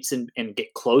roommates and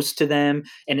get close to them.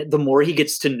 And the more he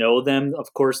gets to know them,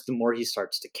 of course, the more he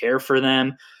starts to care for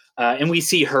them. And we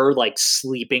see her like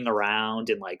sleeping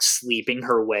around and like sleeping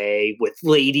her way with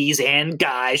ladies and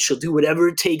guys. She'll do whatever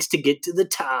it takes to get to the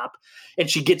top. And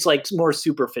she gets like more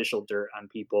superficial dirt on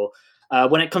people.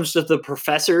 When it comes to the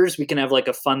professors, we can have like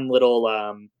a fun little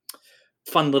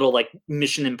like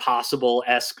Mission Impossible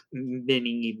esque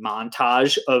mini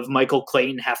montage of Michael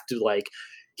Clayton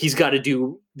he's got to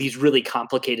do these really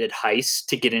complicated heists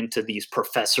to get into these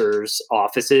professors'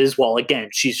 offices, while again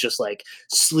she's just like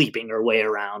sleeping her way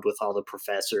around with all the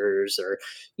professors, or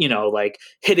like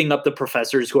hitting up the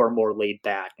professors who are more laid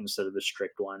back instead of the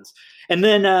strict ones. And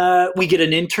then we get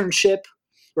an internship.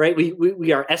 Right,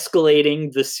 we are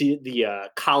escalating the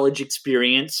college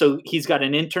experience. So he's got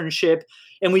an internship,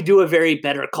 and we do a very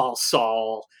Better Call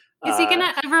Saul. Is he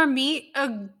gonna ever meet a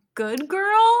good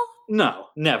girl? No,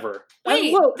 never.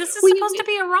 Wait, Well, this is supposed to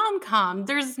be a rom-com.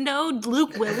 There's no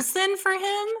Luke Wilson for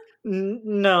him?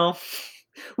 No.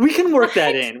 We can work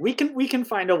that What? in. We can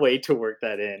find a way to work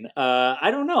that in.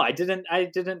 I don't know. I didn't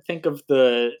think of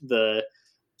the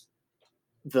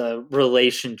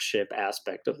relationship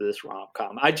aspect of this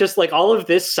rom-com. I just like, all of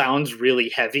this sounds really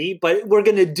heavy, but we're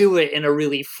going to do it in a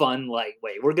really fun, light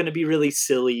way. We're going to be really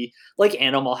silly, like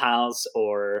Animal House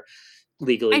or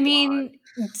Legally I Blonde. mean,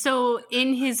 So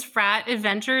in his frat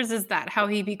adventures, is that how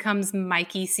he becomes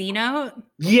Mikey C Note?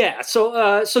 Yeah,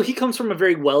 so he comes from a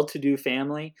very well-to-do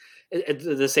family,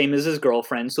 the same as his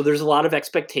girlfriend. So there's a lot of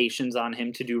expectations on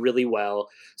him to do really well.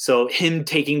 So him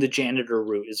taking the janitor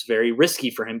route is very risky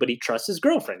for him, but he trusts his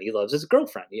girlfriend. He loves his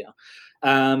girlfriend,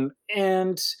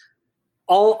 and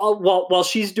while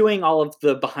she's doing all of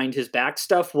the behind his back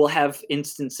stuff, we'll have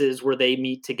instances where they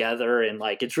meet together and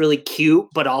like it's really cute,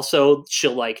 but also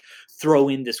she'll like throw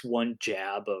in this one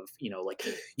jab of like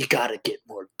you gotta get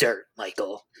more dirt,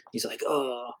 Michael. He's like,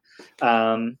 oh,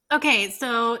 Okay,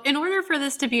 so in order for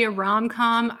this to be a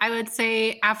rom-com, I would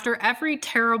say after every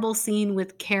terrible scene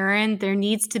with Karen, there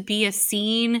needs to be a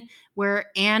scene where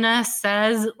Anna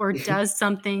says or does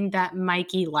something that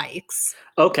Mikey likes.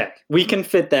 okay, we can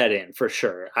fit that in for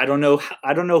sure. I don't know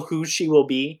who she will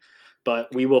be,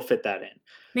 but we will fit that in.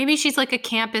 Maybe she's like a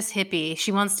campus hippie.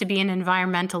 She wants to be an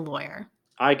environmental lawyer.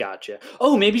 I gotcha.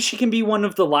 Oh, maybe she can be one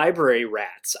of the library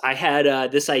rats. I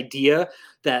had this idea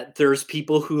that there's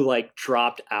people who like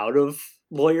dropped out of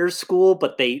lawyer school,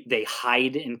 but they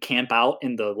hide and camp out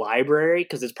in the library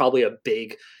because it's probably a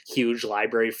big, huge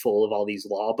library full of all these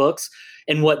law books.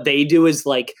 And what they do is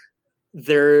like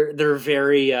they're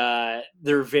very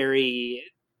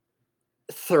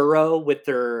thorough with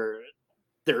their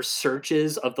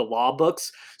searches of the law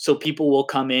books. So people will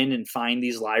come in and find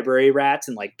these library rats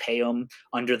and like pay them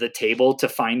under the table to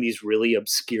find these really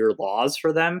obscure laws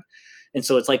for them. And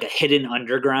so it's like a hidden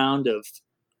underground of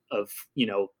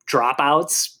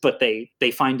dropouts, but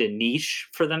they find a niche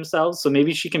for themselves. So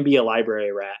maybe she can be a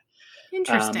library rat.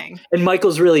 Interesting. And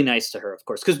Michael's really nice to her, of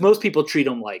course, because most people treat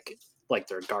them like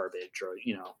they're garbage or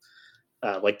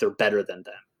like they're better than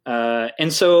them.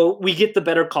 And so we get the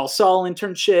Better Call Saul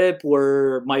internship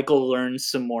where Michael learns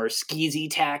some more skeezy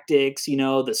tactics,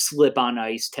 the slip on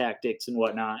ice tactics and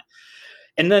whatnot.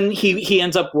 And then he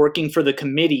ends up working for the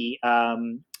committee.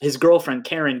 His girlfriend,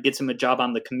 Karen, gets him a job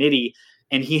on the committee,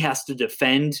 and he has to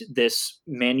defend this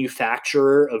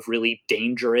manufacturer of really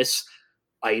dangerous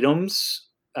items,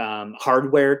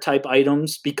 hardware type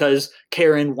items, because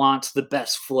Karen wants the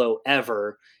best flow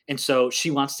ever. And so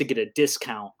she wants to get a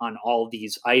discount on all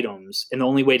these items. And the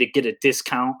only way to get a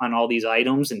discount on all these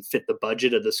items and fit the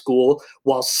budget of the school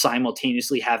while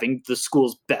simultaneously having the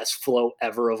school's best flow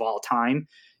ever of all time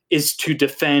is to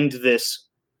defend this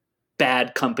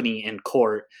bad company in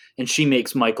court. And she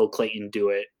makes Michael Clayton do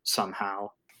it somehow.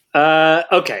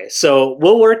 Okay, so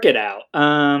we'll work it out.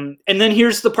 And then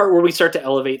here's the part where we start to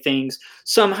elevate things.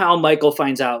 Somehow Michael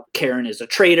finds out Karen is a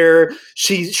traitor.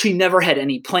 She never had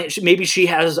any plan. Maybe she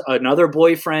has another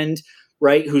boyfriend,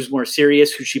 right, who's more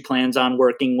serious, who she plans on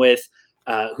working with,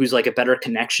 who's like a better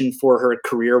connection for her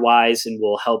career-wise and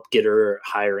will help get her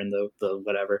higher in the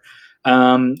whatever.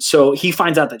 So he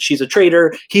finds out that she's a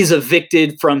traitor. He's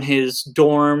evicted from his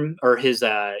dorm or his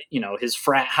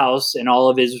frat house, and all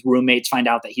of his roommates find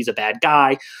out that he's a bad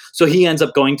guy. So he ends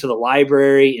up going to the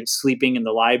library and sleeping in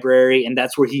the library. And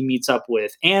that's where he meets up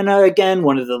with Anna again,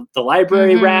 one of the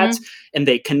library rats, and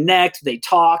they connect, they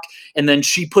talk. And then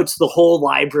she puts the whole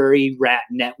library rat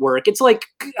network. It's like,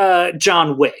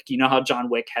 John Wick. You know how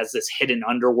John Wick has this hidden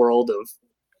underworld of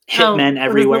hitmen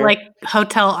everywhere, like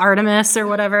Hotel Artemis or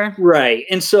whatever, right?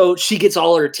 And so she gets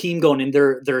all her team going, and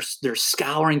they're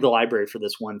scouring the library for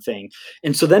this one thing.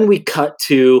 And so then we cut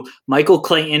to Michael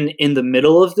Clayton in the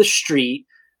middle of the street,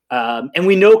 and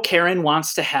we know Karen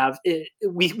wants to have it.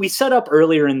 We set up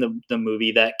earlier in the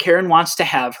movie that Karen wants to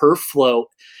have her float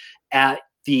at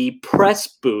the press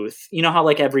booth. You know how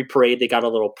like every parade they got a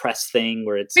little press thing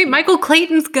where it's Michael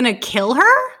Clayton's gonna kill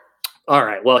her? All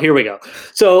right, well, here we go.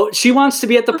 So she wants to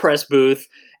be at the press booth,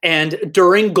 and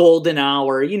during golden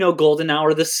hour, golden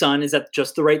hour, the sun is at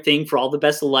just the right thing for all the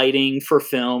best lighting for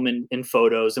film and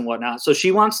photos and whatnot. So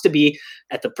she wants to be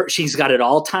at she's got it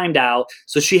all timed out.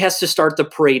 So she has to start the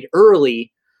parade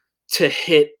early to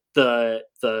hit the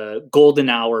golden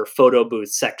hour photo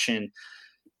booth section,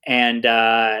 and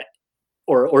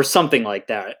or something like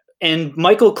that. And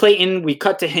Michael Clayton, we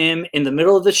cut to him in the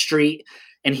middle of the street,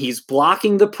 and he's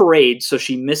blocking the parade, so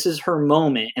she misses her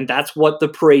moment. And that's what the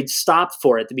parade stopped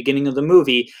for at the beginning of the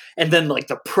movie. And then like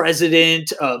the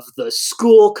president of the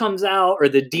school comes out, or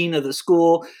the dean of the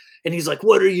school, and he's like,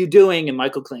 "What are you doing?" And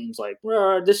Michael Clayton's like,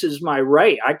 "This is my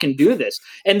right. I can do this."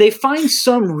 And they find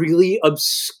some really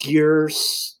obscure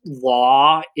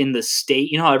law in the state.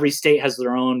 You know how every state has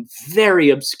their own very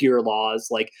obscure laws.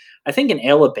 Like I think in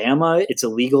Alabama, it's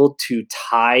illegal to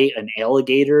tie an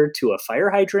alligator to a fire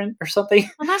hydrant or something.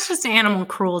 Well, that's just animal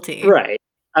cruelty. Right.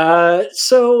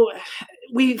 So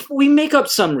we make up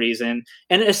some reason,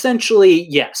 and essentially,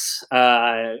 yes,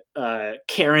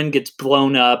 Karen gets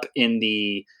blown up in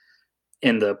the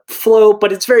float,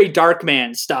 but it's very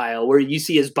Darkman style, where you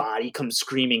see his body come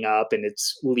screaming up, and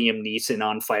it's Liam Neeson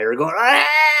on fire going ah!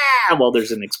 While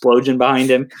there's an explosion behind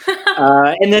him,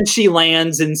 and then she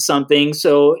lands in something.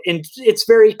 So, and it's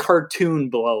very cartoon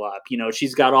blow up. You know,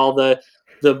 she's got all the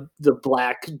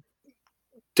black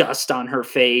dust on her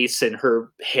face, and her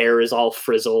hair is all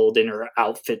frizzled, and her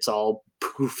outfit's all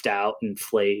poofed out and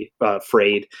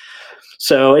frayed.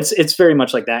 So it's very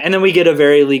much like that. And then we get a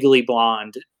very Legally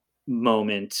Blonde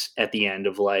moment at the end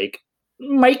of like,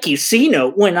 Mikey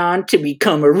C-Note went on to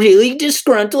become a really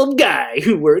disgruntled guy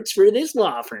who works for this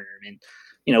law firm. And,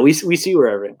 you know, we see where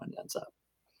everyone ends up.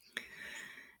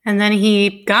 And then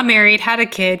he got married, had a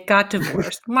kid, got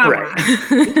divorced.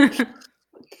 Right.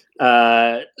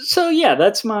 So yeah,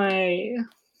 that's my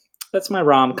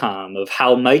rom-com of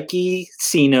how Mikey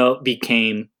C-Note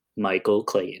became Michael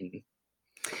Clayton.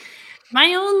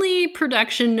 My only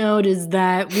production note is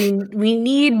that we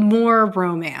need more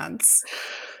romance.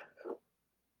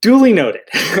 Duly noted.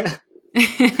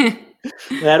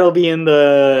 That'll be in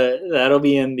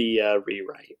the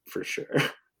rewrite for sure.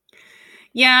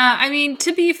 Yeah, I mean,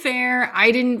 to be fair, I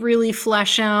didn't really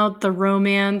flesh out the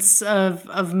romance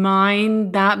of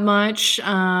mine that much,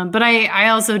 but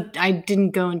I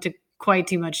didn't go into quite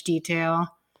too much detail.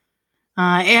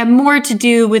 It had more to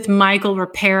do with Michael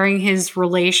repairing his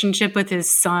relationship with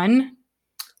his son.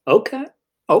 Okay.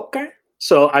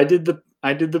 So I did the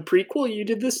prequel, you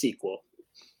did the sequel.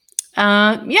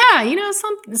 Yeah, you know,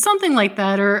 something like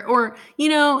that, or you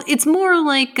know, it's more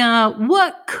like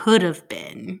what could have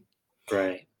been,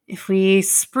 right? If we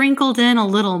sprinkled in a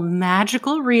little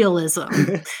magical realism.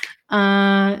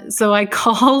 So I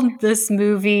called this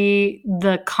movie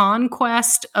The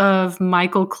Conquest of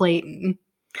Michael Clayton.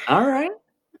 All right.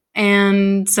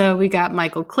 And so we got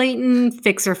Michael Clayton,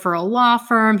 fixer for a law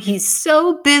firm. He's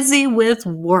so busy with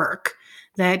work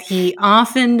that he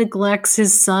often neglects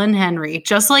his son, Henry,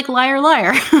 just like Liar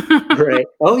Liar. Right.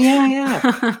 Oh,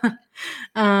 yeah.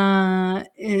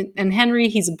 And Henry,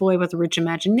 he's a boy with a rich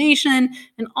imagination,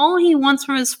 and all he wants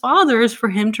from his father is for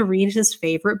him to read his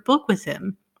favorite book with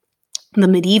him, the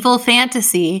medieval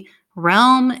fantasy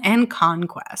Realm and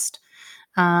Conquest.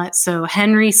 So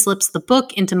Henry slips the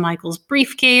book into Michael's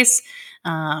briefcase,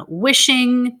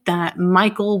 wishing that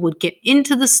Michael would get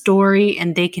into the story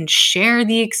and they can share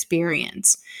the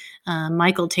experience.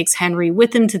 Michael takes Henry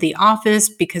with him to the office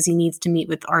because he needs to meet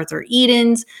with Arthur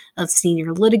Edens, a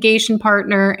senior litigation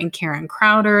partner, and Karen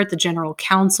Crowder, the general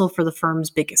counsel for the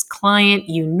firm's biggest client,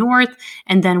 U-North.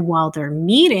 And then while they're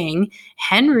meeting,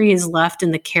 Henry is left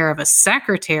in the care of a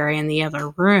secretary in the other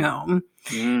room.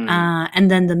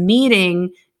 And then the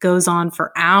meeting goes on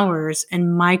for hours,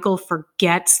 and Michael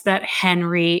forgets that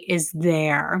Henry is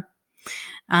there.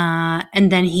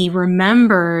 And then he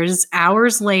remembers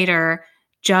hours later,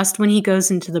 just when he goes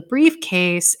into the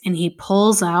briefcase and he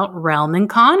pulls out Realm and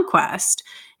Conquest.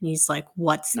 And he's like,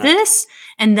 what's this?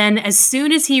 And then as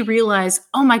soon as he realized,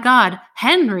 oh my God,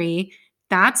 Henry,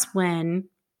 that's when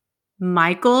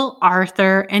Michael,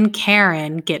 Arthur, and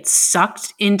Karen get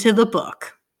sucked into the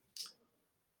book.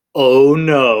 Oh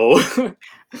no.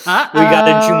 We got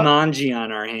a Jumanji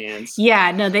on our hands.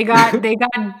 Yeah, no, they got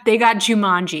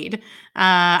Jumanji'd.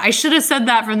 I should have said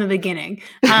that from the beginning.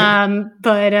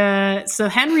 But so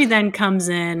Henry then comes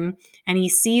in and he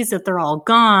sees that they're all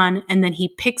gone, and then he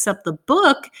picks up the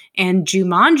book and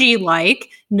Jumanji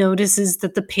notices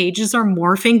that the pages are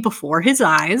morphing before his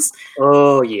eyes.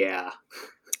 Oh yeah.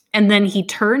 And then he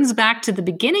turns back to the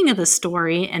beginning of the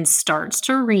story and starts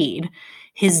to read.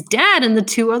 His dad and the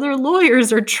two other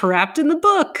lawyers are trapped in the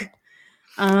book.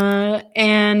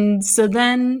 And so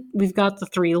then we've got the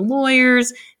three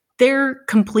lawyers. They're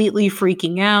completely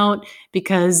freaking out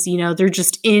because, you know, they're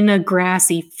just in a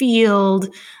grassy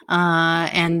field.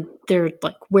 And they're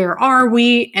like, where are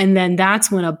we? And then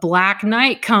that's when a black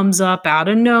knight comes up out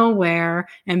of nowhere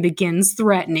and begins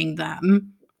threatening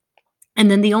them.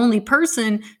 And then the only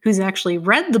person who's actually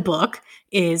read the book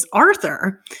is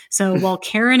Arthur. So while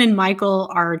Karen and Michael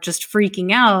are just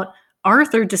freaking out,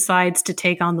 Arthur decides to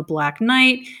take on the Black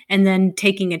Knight, and then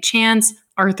taking a chance,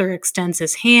 Arthur extends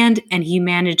his hand and he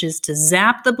manages to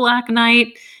zap the Black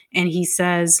Knight, and he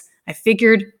says, I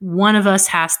figured one of us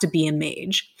has to be a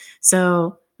mage.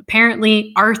 So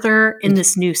apparently Arthur in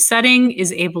this new setting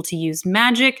is able to use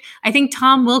magic. I think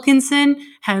Tom Wilkinson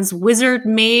has wizard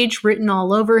mage written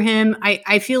all over him.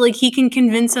 I feel like he can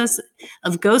convince us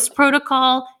of Ghost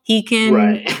Protocol. He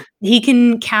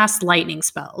can cast lightning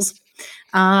spells.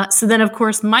 So then, of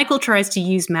course, Michael tries to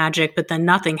use magic, but then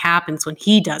nothing happens when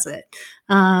he does it.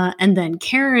 And then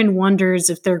Karen wonders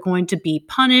if they're going to be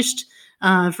punished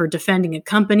for defending a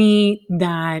company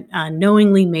that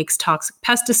knowingly makes toxic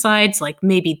pesticides. Like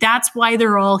maybe that's why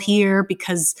they're all here,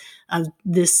 because of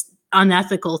this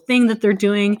unethical thing that they're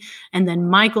doing. And then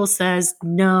Michael says,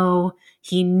 no,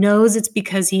 he knows it's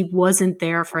because he wasn't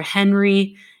there for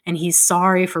Henry, and he's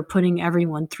sorry for putting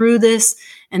everyone through this.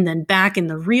 And then back in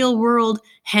the real world,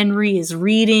 Henry is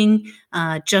reading,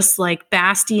 just like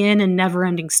Bastian and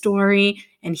Neverending Story,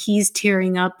 and he's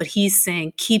tearing up, but he's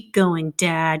saying, "Keep going,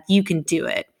 Dad. You can do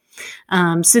it."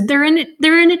 So they're in it.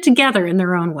 They're in it together in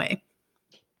their own way.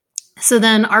 So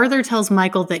then Arthur tells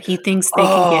Michael that he thinks they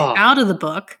can get out of the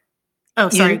book. Oh,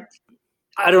 sorry.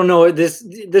 I don't know.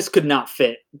 This could not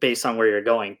fit based on where you're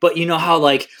going. But you know how,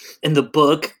 like, in the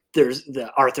book,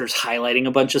 Arthur's highlighting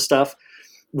a bunch of stuff.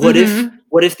 What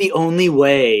if the only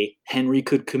way Henry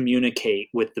could communicate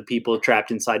with the people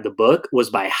trapped inside the book was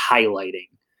by highlighting?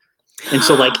 And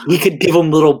so, like, he could give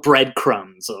them little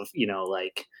breadcrumbs of,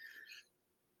 like,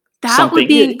 that something. Would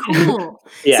be cool.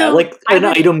 Yeah, so like an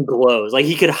item glows. Like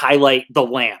he could highlight the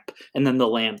lamp, and then the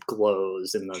lamp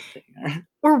glows in the thing.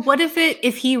 Or what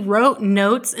if he wrote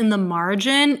notes in the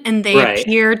margin and they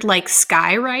appeared like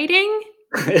skywriting?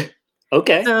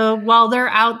 Okay. So while they're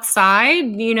outside,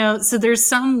 so there's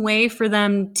some way for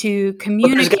them to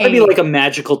communicate. But there's got to be like a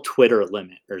magical Twitter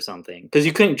limit or something, because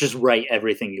you couldn't just write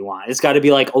everything you want. It's got to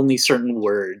be like only certain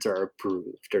words are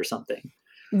approved or something.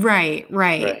 Right.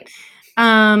 But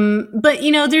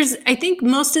I think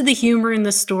most of the humor in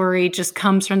the story just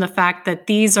comes from the fact that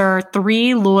these are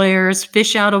 3 lawyers,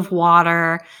 fish out of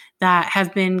water, that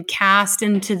have been cast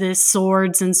into this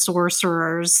swords and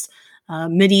sorcerers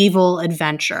medieval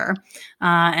adventure.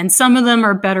 And some of them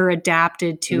are better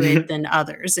adapted to it than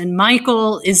others. And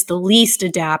Michael is the least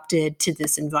adapted to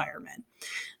this environment.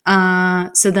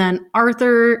 So then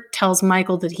Arthur tells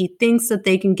Michael that he thinks that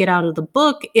they can get out of the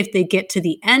book if they get to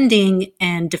the ending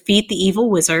and defeat the evil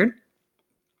wizard.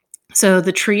 So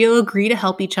the trio agree to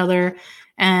help each other,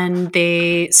 and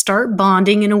they start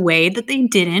bonding in a way that they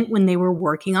didn't when they were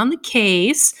working on the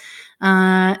case.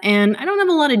 And I don't have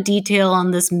a lot of detail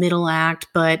on this middle act,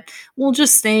 but we'll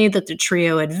just say that the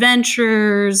trio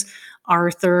adventures.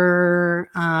 Arthur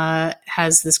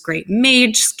has this great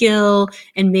mage skill,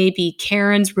 and maybe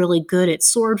Karen's really good at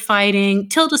sword fighting.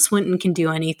 Tilda Swinton can do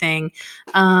anything.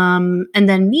 And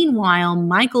then meanwhile,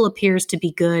 Michael appears to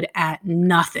be good at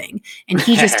nothing, and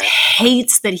he just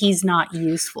hates that he's not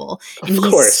useful. And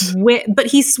of course. But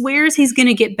he swears he's going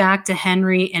to get back to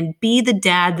Henry and be the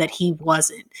dad that he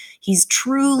wasn't. He's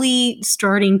truly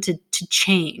starting to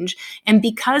change. And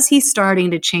because he's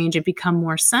starting to change and become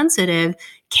more sensitive,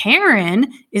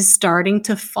 Karen is starting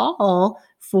to fall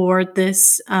for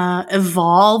this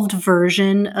evolved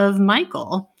version of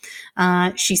Michael.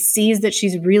 She sees that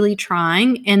she's really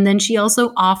trying, and then she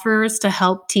also offers to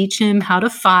help teach him how to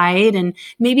fight, and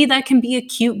maybe that can be a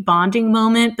cute bonding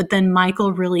moment, but then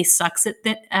Michael really sucks at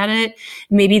it.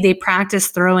 Maybe they practice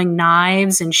throwing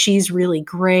knives, and she's really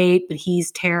great, but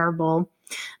he's terrible.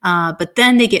 But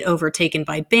then they get overtaken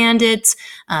by bandits.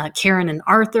 Karen and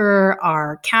Arthur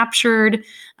are captured.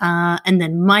 And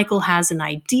then Michael has an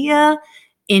idea.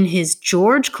 In his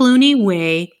George Clooney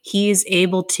way, he is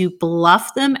able to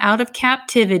bluff them out of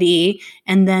captivity.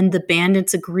 And then the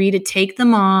bandits agree to take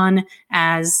them on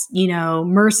as,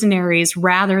 mercenaries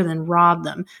rather than rob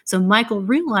them. So Michael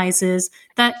realizes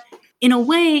that in a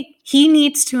way, he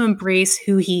needs to embrace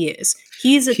who he is.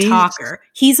 He's a talker.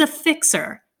 He's a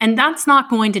fixer. And that's not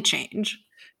going to change.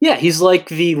 Yeah, he's like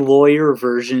the lawyer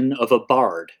version of a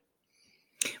bard.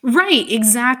 Right,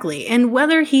 exactly. And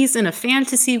whether he's in a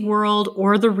fantasy world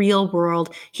or the real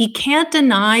world, he can't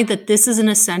deny that this is an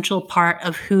essential part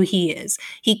of who he is.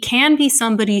 He can be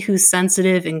somebody who's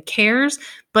sensitive and cares,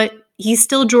 but he's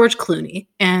still George Clooney,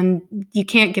 and you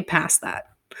can't get past that.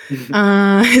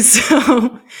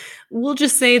 So we'll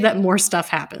just say that more stuff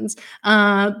happens.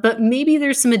 But maybe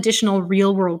there's some additional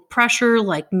real world pressure,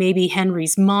 like maybe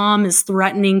Henry's mom is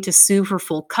threatening to sue for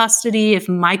full custody if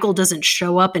Michael doesn't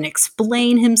show up and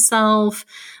explain himself.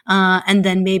 And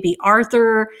then maybe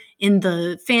Arthur in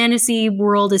the fantasy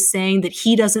world is saying that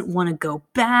he doesn't want to go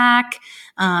back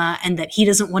and that he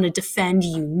doesn't want to defend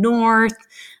you North.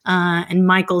 And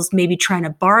Michael's maybe trying to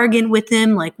bargain with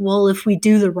him, like, well, if we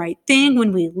do the right thing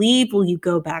when we leave, will you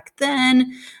go back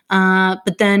then?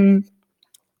 But then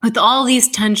with all these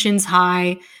tensions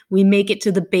high, we make it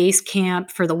to the base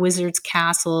camp for the wizard's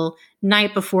castle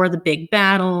night before the big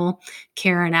battle.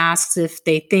 Karen asks if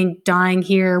they think dying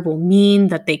here will mean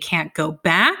that they can't go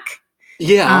back.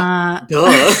 Yeah.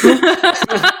 Duh.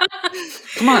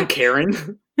 Come on,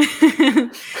 Karen.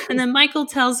 And then Michael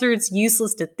tells her it's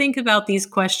useless to think about these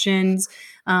questions.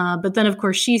 But then, of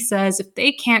course, she says if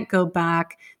they can't go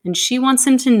back, then she wants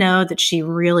him to know that she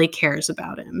really cares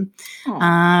about him.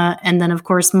 And then, of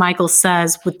course, Michael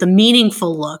says with the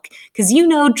meaningful look, because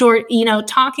George,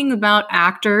 talking about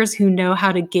actors who know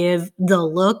how to give the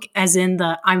look, as in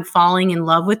the "I'm falling in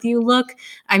love with you" look.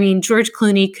 I mean, George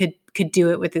Clooney could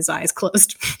do it with his eyes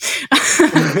closed.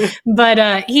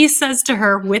 But he says to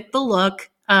her with the look,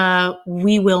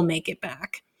 we will make it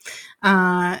back.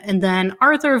 And then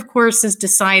Arthur, of course, has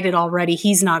decided already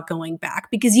he's not going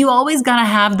back, because you always got to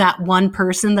have that one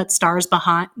person that stays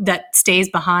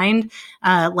behind,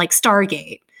 like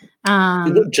Stargate.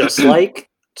 Just like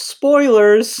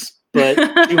spoilers, but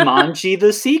Jumanji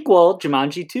the sequel,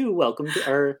 Jumanji 2, welcome to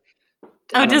our.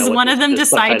 Does one of them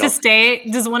decide to stay?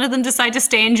 Does one of them decide to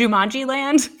stay in Jumanji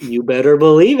land? You better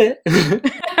believe it.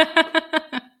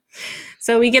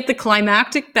 So we get the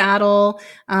climactic battle.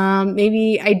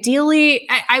 Maybe ideally,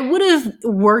 I would have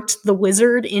worked the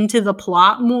wizard into the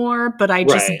plot more, but I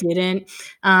just didn't.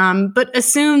 But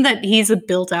assume that he's a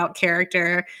built-out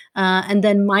character. And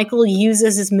then Michael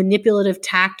uses his manipulative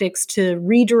tactics to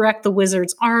redirect the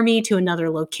wizard's army to another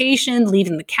location,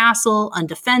 leaving the castle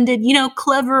undefended.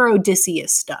 Clever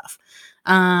Odysseus stuff.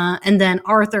 And then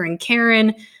Arthur and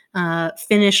Karen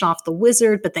finish off the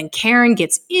wizard, but then Karen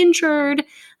gets injured.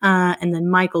 And then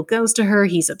Michael goes to her.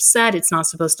 He's upset. It's not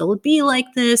supposed to be like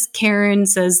this. Karen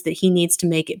says that he needs to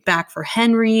make it back for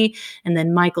Henry. And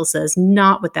then Michael says,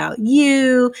 not without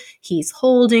you. He's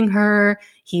holding her.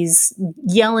 He's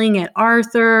yelling at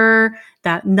Arthur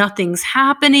that nothing's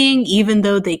happening, even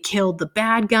though they killed the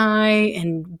bad guy,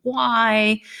 and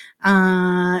why.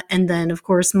 And then, of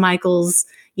course, Michael's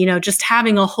just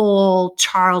having a whole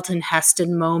Charlton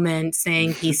Heston moment,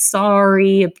 saying he's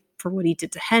sorry for what he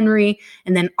did to Henry.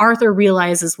 And then Arthur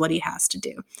realizes what he has to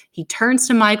do. He turns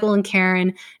to Michael and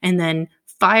Karen and then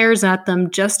fires at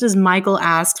them just as Michael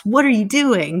asks, "What are you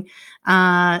doing?"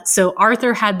 So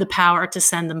Arthur had the power to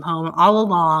send them home all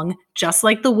along, just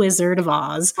like the Wizard of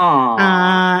Oz.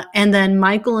 And then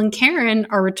Michael and Karen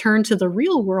are returned to the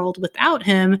real world without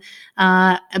him.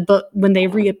 But when they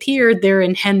reappear, they're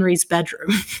in Henry's bedroom.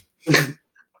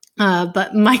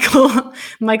 But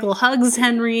Michael hugs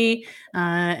Henry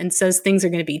and says things are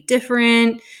going to be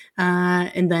different.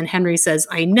 And then Henry says,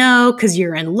 "I know, because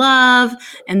you're in love."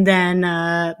 And then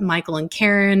Michael and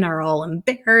Karen are all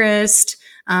embarrassed.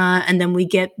 And then we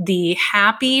get the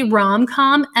happy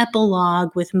rom-com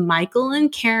epilogue with Michael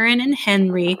and Karen and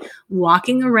Henry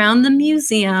walking around the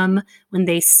museum when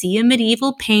they see a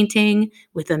medieval painting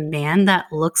with a man that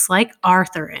looks like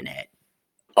Arthur in it.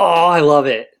 Oh, I love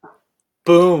it.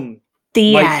 Boom.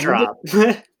 The Mic end. drop.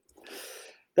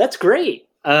 That's great.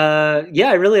 Yeah,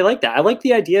 I really like that. I like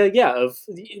the idea, of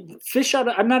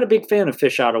I'm not a big fan of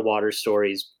fish out of water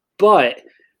stories, but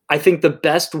I think the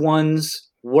best ones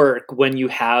work when you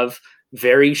have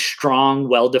very strong,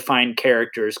 well-defined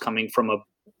characters coming from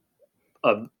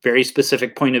a very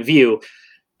specific point of view,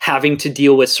 having to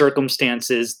deal with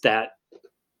circumstances that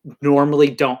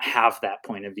normally don't have that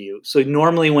point of view. So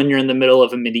normally when you're in the middle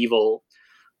of a medieval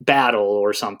battle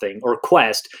or something, or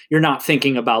quest, you're not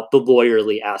thinking about the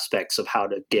lawyerly aspects of how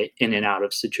to get in and out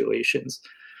of situations.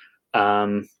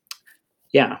 So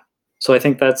I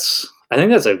think that's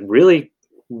a really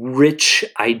rich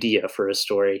idea for a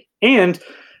story. And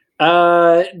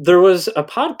there was a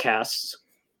podcast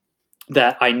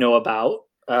that I know about.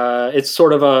 It's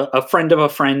sort of a friend of a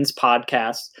friend's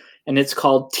podcast, and it's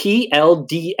called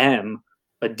TLDM,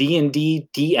 a D&D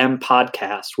DM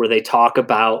podcast, where they talk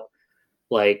about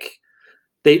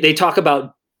they talk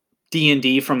about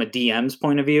D&D from a DM's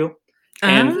point of view.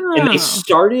 And they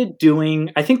started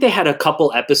doing, I think they had a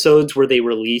couple episodes where they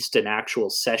released an actual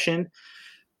session.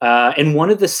 And one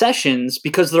of the sessions,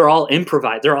 because they're all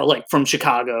improvised, they're all like from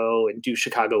Chicago and do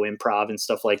Chicago improv and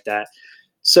stuff like that.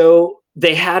 So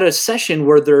they had a session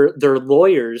where their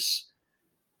lawyers,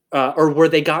 or where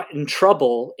they got in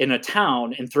trouble in a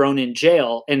town and thrown in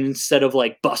jail. And instead of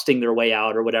like busting their way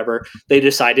out or whatever, they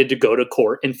decided to go to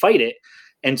court and fight it.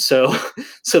 And so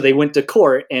they went to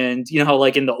court, and how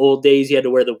like in the old days you had to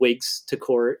wear the wigs to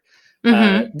court.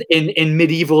 Mm-hmm. In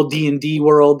medieval D&D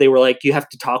world, they were like, you have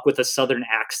to talk with a Southern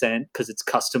accent because it's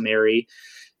customary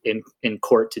in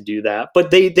court to do that.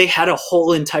 But they had a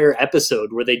whole entire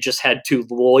episode where they just had to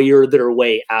lawyer their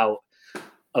way out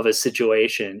of a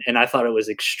situation, and I thought it was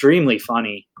extremely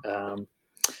funny.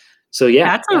 So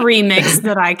yeah, that's a remix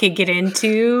that I could get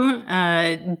into.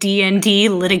 D&D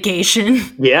litigation.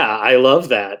 Yeah, I love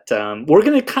that. We're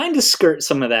gonna kind of skirt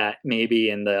some of that maybe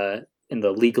in the in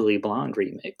the Legally Blonde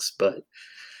remix. But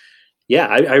yeah,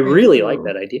 I really like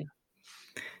that idea.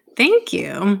 Thank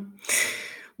you.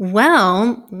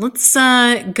 Well, let's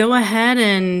go ahead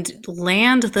and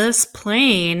land this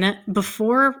plane.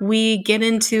 Before we get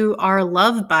into our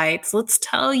love bites, let's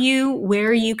tell you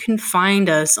where you can find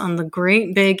us on the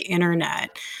great big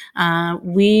internet.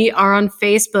 We are on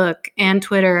Facebook and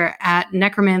Twitter at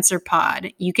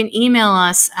NecromancerPod. You can email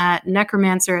us at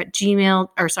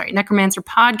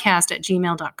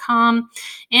necromancerpodcast@gmail.com.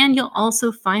 And you'll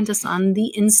also find us on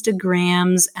the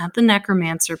Instagrams at the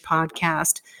Necromancer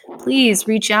Podcast. Please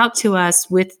reach out to us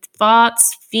with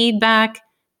thoughts, feedback.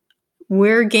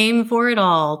 We're game for it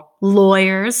all.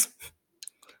 Lawyers.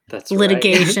 That's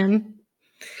litigation.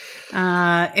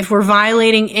 Right. If we're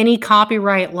violating any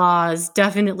copyright laws,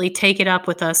 definitely take it up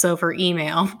with us over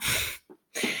email.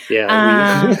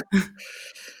 Yeah.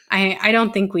 I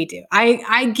don't think we do.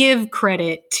 I give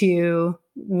credit to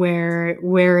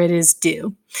where it is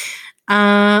due.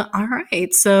 All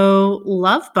right. So,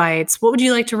 Love Bites. What would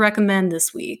you like to recommend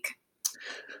this week?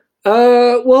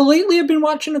 Well, lately I've been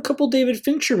watching a couple David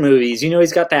Fincher movies. You know,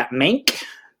 he's got that Mank.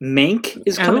 Mank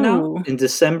is coming out in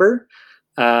December.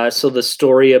 So the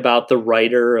story about the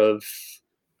writer of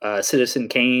Citizen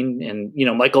Kane, and you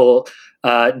know,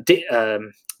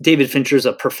 David Fincher's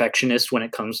a perfectionist when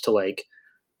it comes to like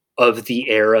of the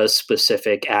era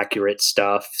specific accurate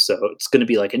stuff. So it's going to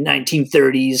be like a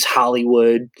 1930s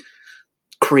Hollywood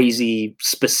crazy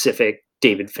specific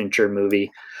David Fincher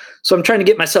movie. So I'm trying to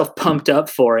get myself pumped up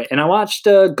for it. And I watched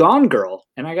Gone Girl,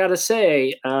 and I got to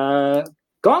say,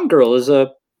 Gone Girl is a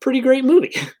pretty great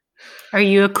movie. Are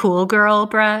you a cool girl,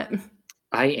 Brett?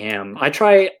 I am. I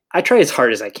try as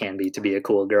hard as I can be to be a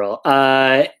cool girl.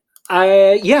 I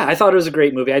thought it was a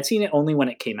great movie. I'd seen it only when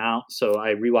it came out, so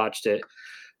I rewatched it.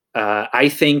 I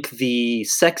think the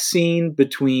sex scene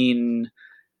between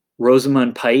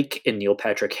Rosamund Pike and Neil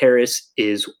Patrick Harris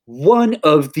is one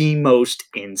of the most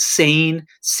insane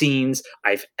scenes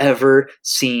I've ever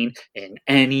seen in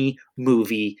any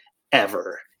movie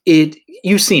ever.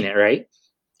 You've seen it, right?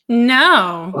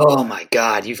 No. Oh my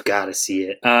God, you've got to see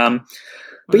it.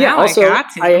 But yeah, also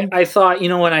I thought, you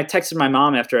know, when I texted my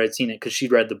mom after I'd seen it, because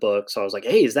she'd read the book, so I was like,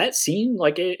 hey, is that scene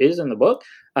like it is in the book?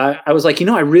 I was like, you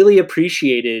know, I really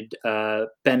appreciated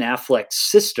Ben Affleck's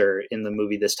sister in the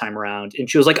movie this time around. And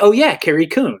she was like, oh yeah, Carrie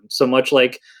Coon. So much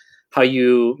like how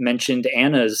you mentioned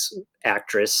Anna's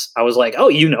actress. I was like, oh,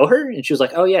 you know her? And she was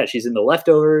like, oh yeah, she's in The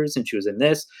Leftovers and she was in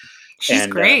this. She's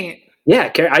great.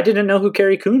 Yeah, I didn't know who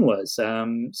Carrie Coon was.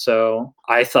 So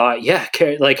I thought, yeah,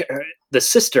 the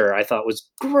sister I thought was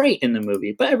great in the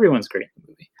movie, but everyone's great in the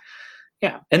movie.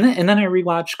 Yeah, and then I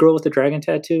rewatched Girl with the Dragon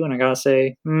Tattoo, and I gotta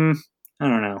say, I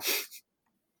don't know.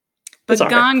 But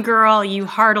Gone Girl, you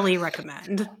heartily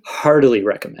recommend. Heartily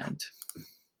recommend.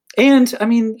 And I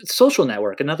mean, Social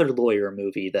Network, another lawyer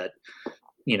movie that,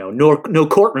 you know, no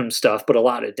courtroom stuff, but a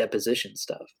lot of deposition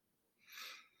stuff.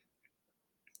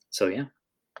 So yeah,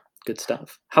 good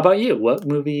stuff. How about you? What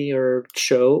movie or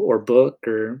show or book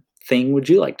or thing would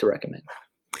you like to recommend?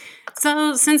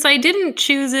 So, since I didn't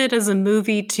choose it as a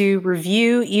movie to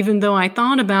review, even though I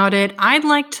thought about it, I'd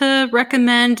like to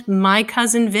recommend My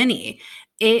Cousin Vinny.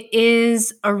 It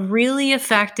is a really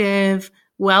effective,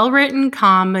 well-written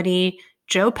comedy.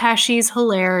 Joe Pesci's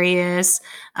hilarious.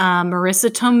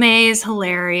 Marissa Tomei's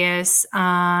hilarious.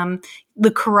 The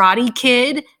Karate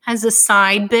Kid has a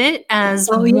side bit as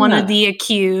one of the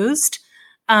accused.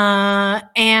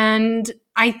 And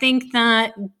I think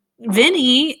that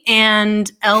Vinny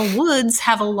and Elle Woods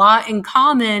have a lot in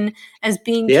common as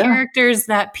being characters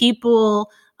that people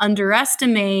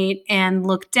underestimate and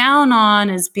look down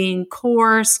on as being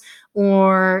coarse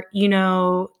or, you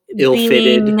know,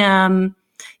 ill-fitted.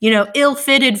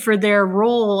 Ill-fitted for their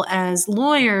role as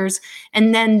lawyers.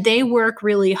 And then they work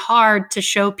really hard to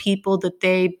show people that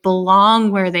they belong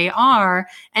where they are,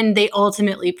 and they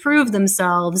ultimately prove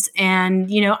themselves. And,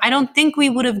 you know, I don't think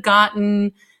we would have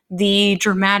gotten the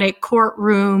dramatic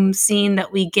courtroom scene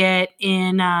that we get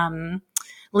in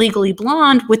Legally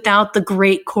Blonde without the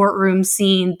great courtroom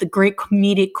scene, the great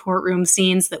comedic courtroom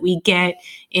scenes that we get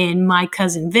in My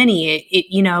Cousin Vinny. It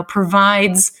you know,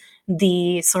 provides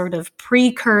the sort of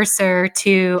precursor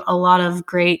to a lot of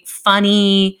great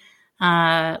funny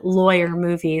lawyer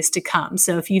movies to come.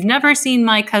 So if you've never seen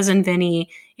My Cousin Vinny,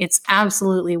 it's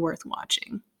absolutely worth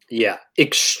watching. Yeah,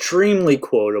 extremely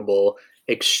quotable,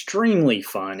 extremely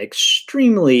fun,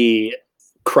 extremely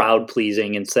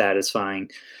crowd-pleasing and satisfying.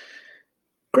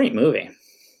 Great movie.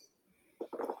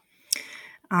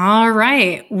 All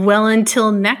right. Well,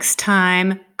 until next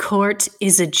time, court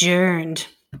is adjourned.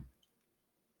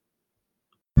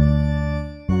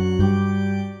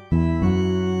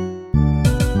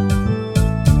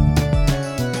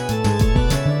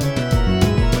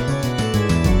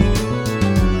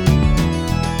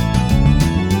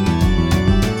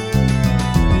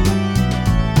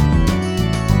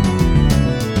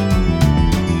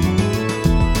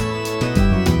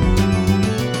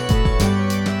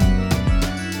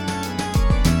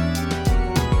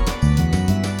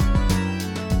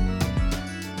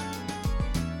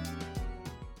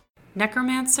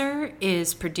 Necromancer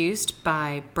is produced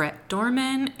by Brett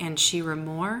Dorman and Shira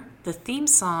Moore. The theme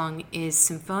song is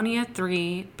Symphonia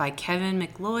 3 by Kevin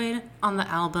MacLeod on the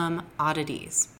album Oddities.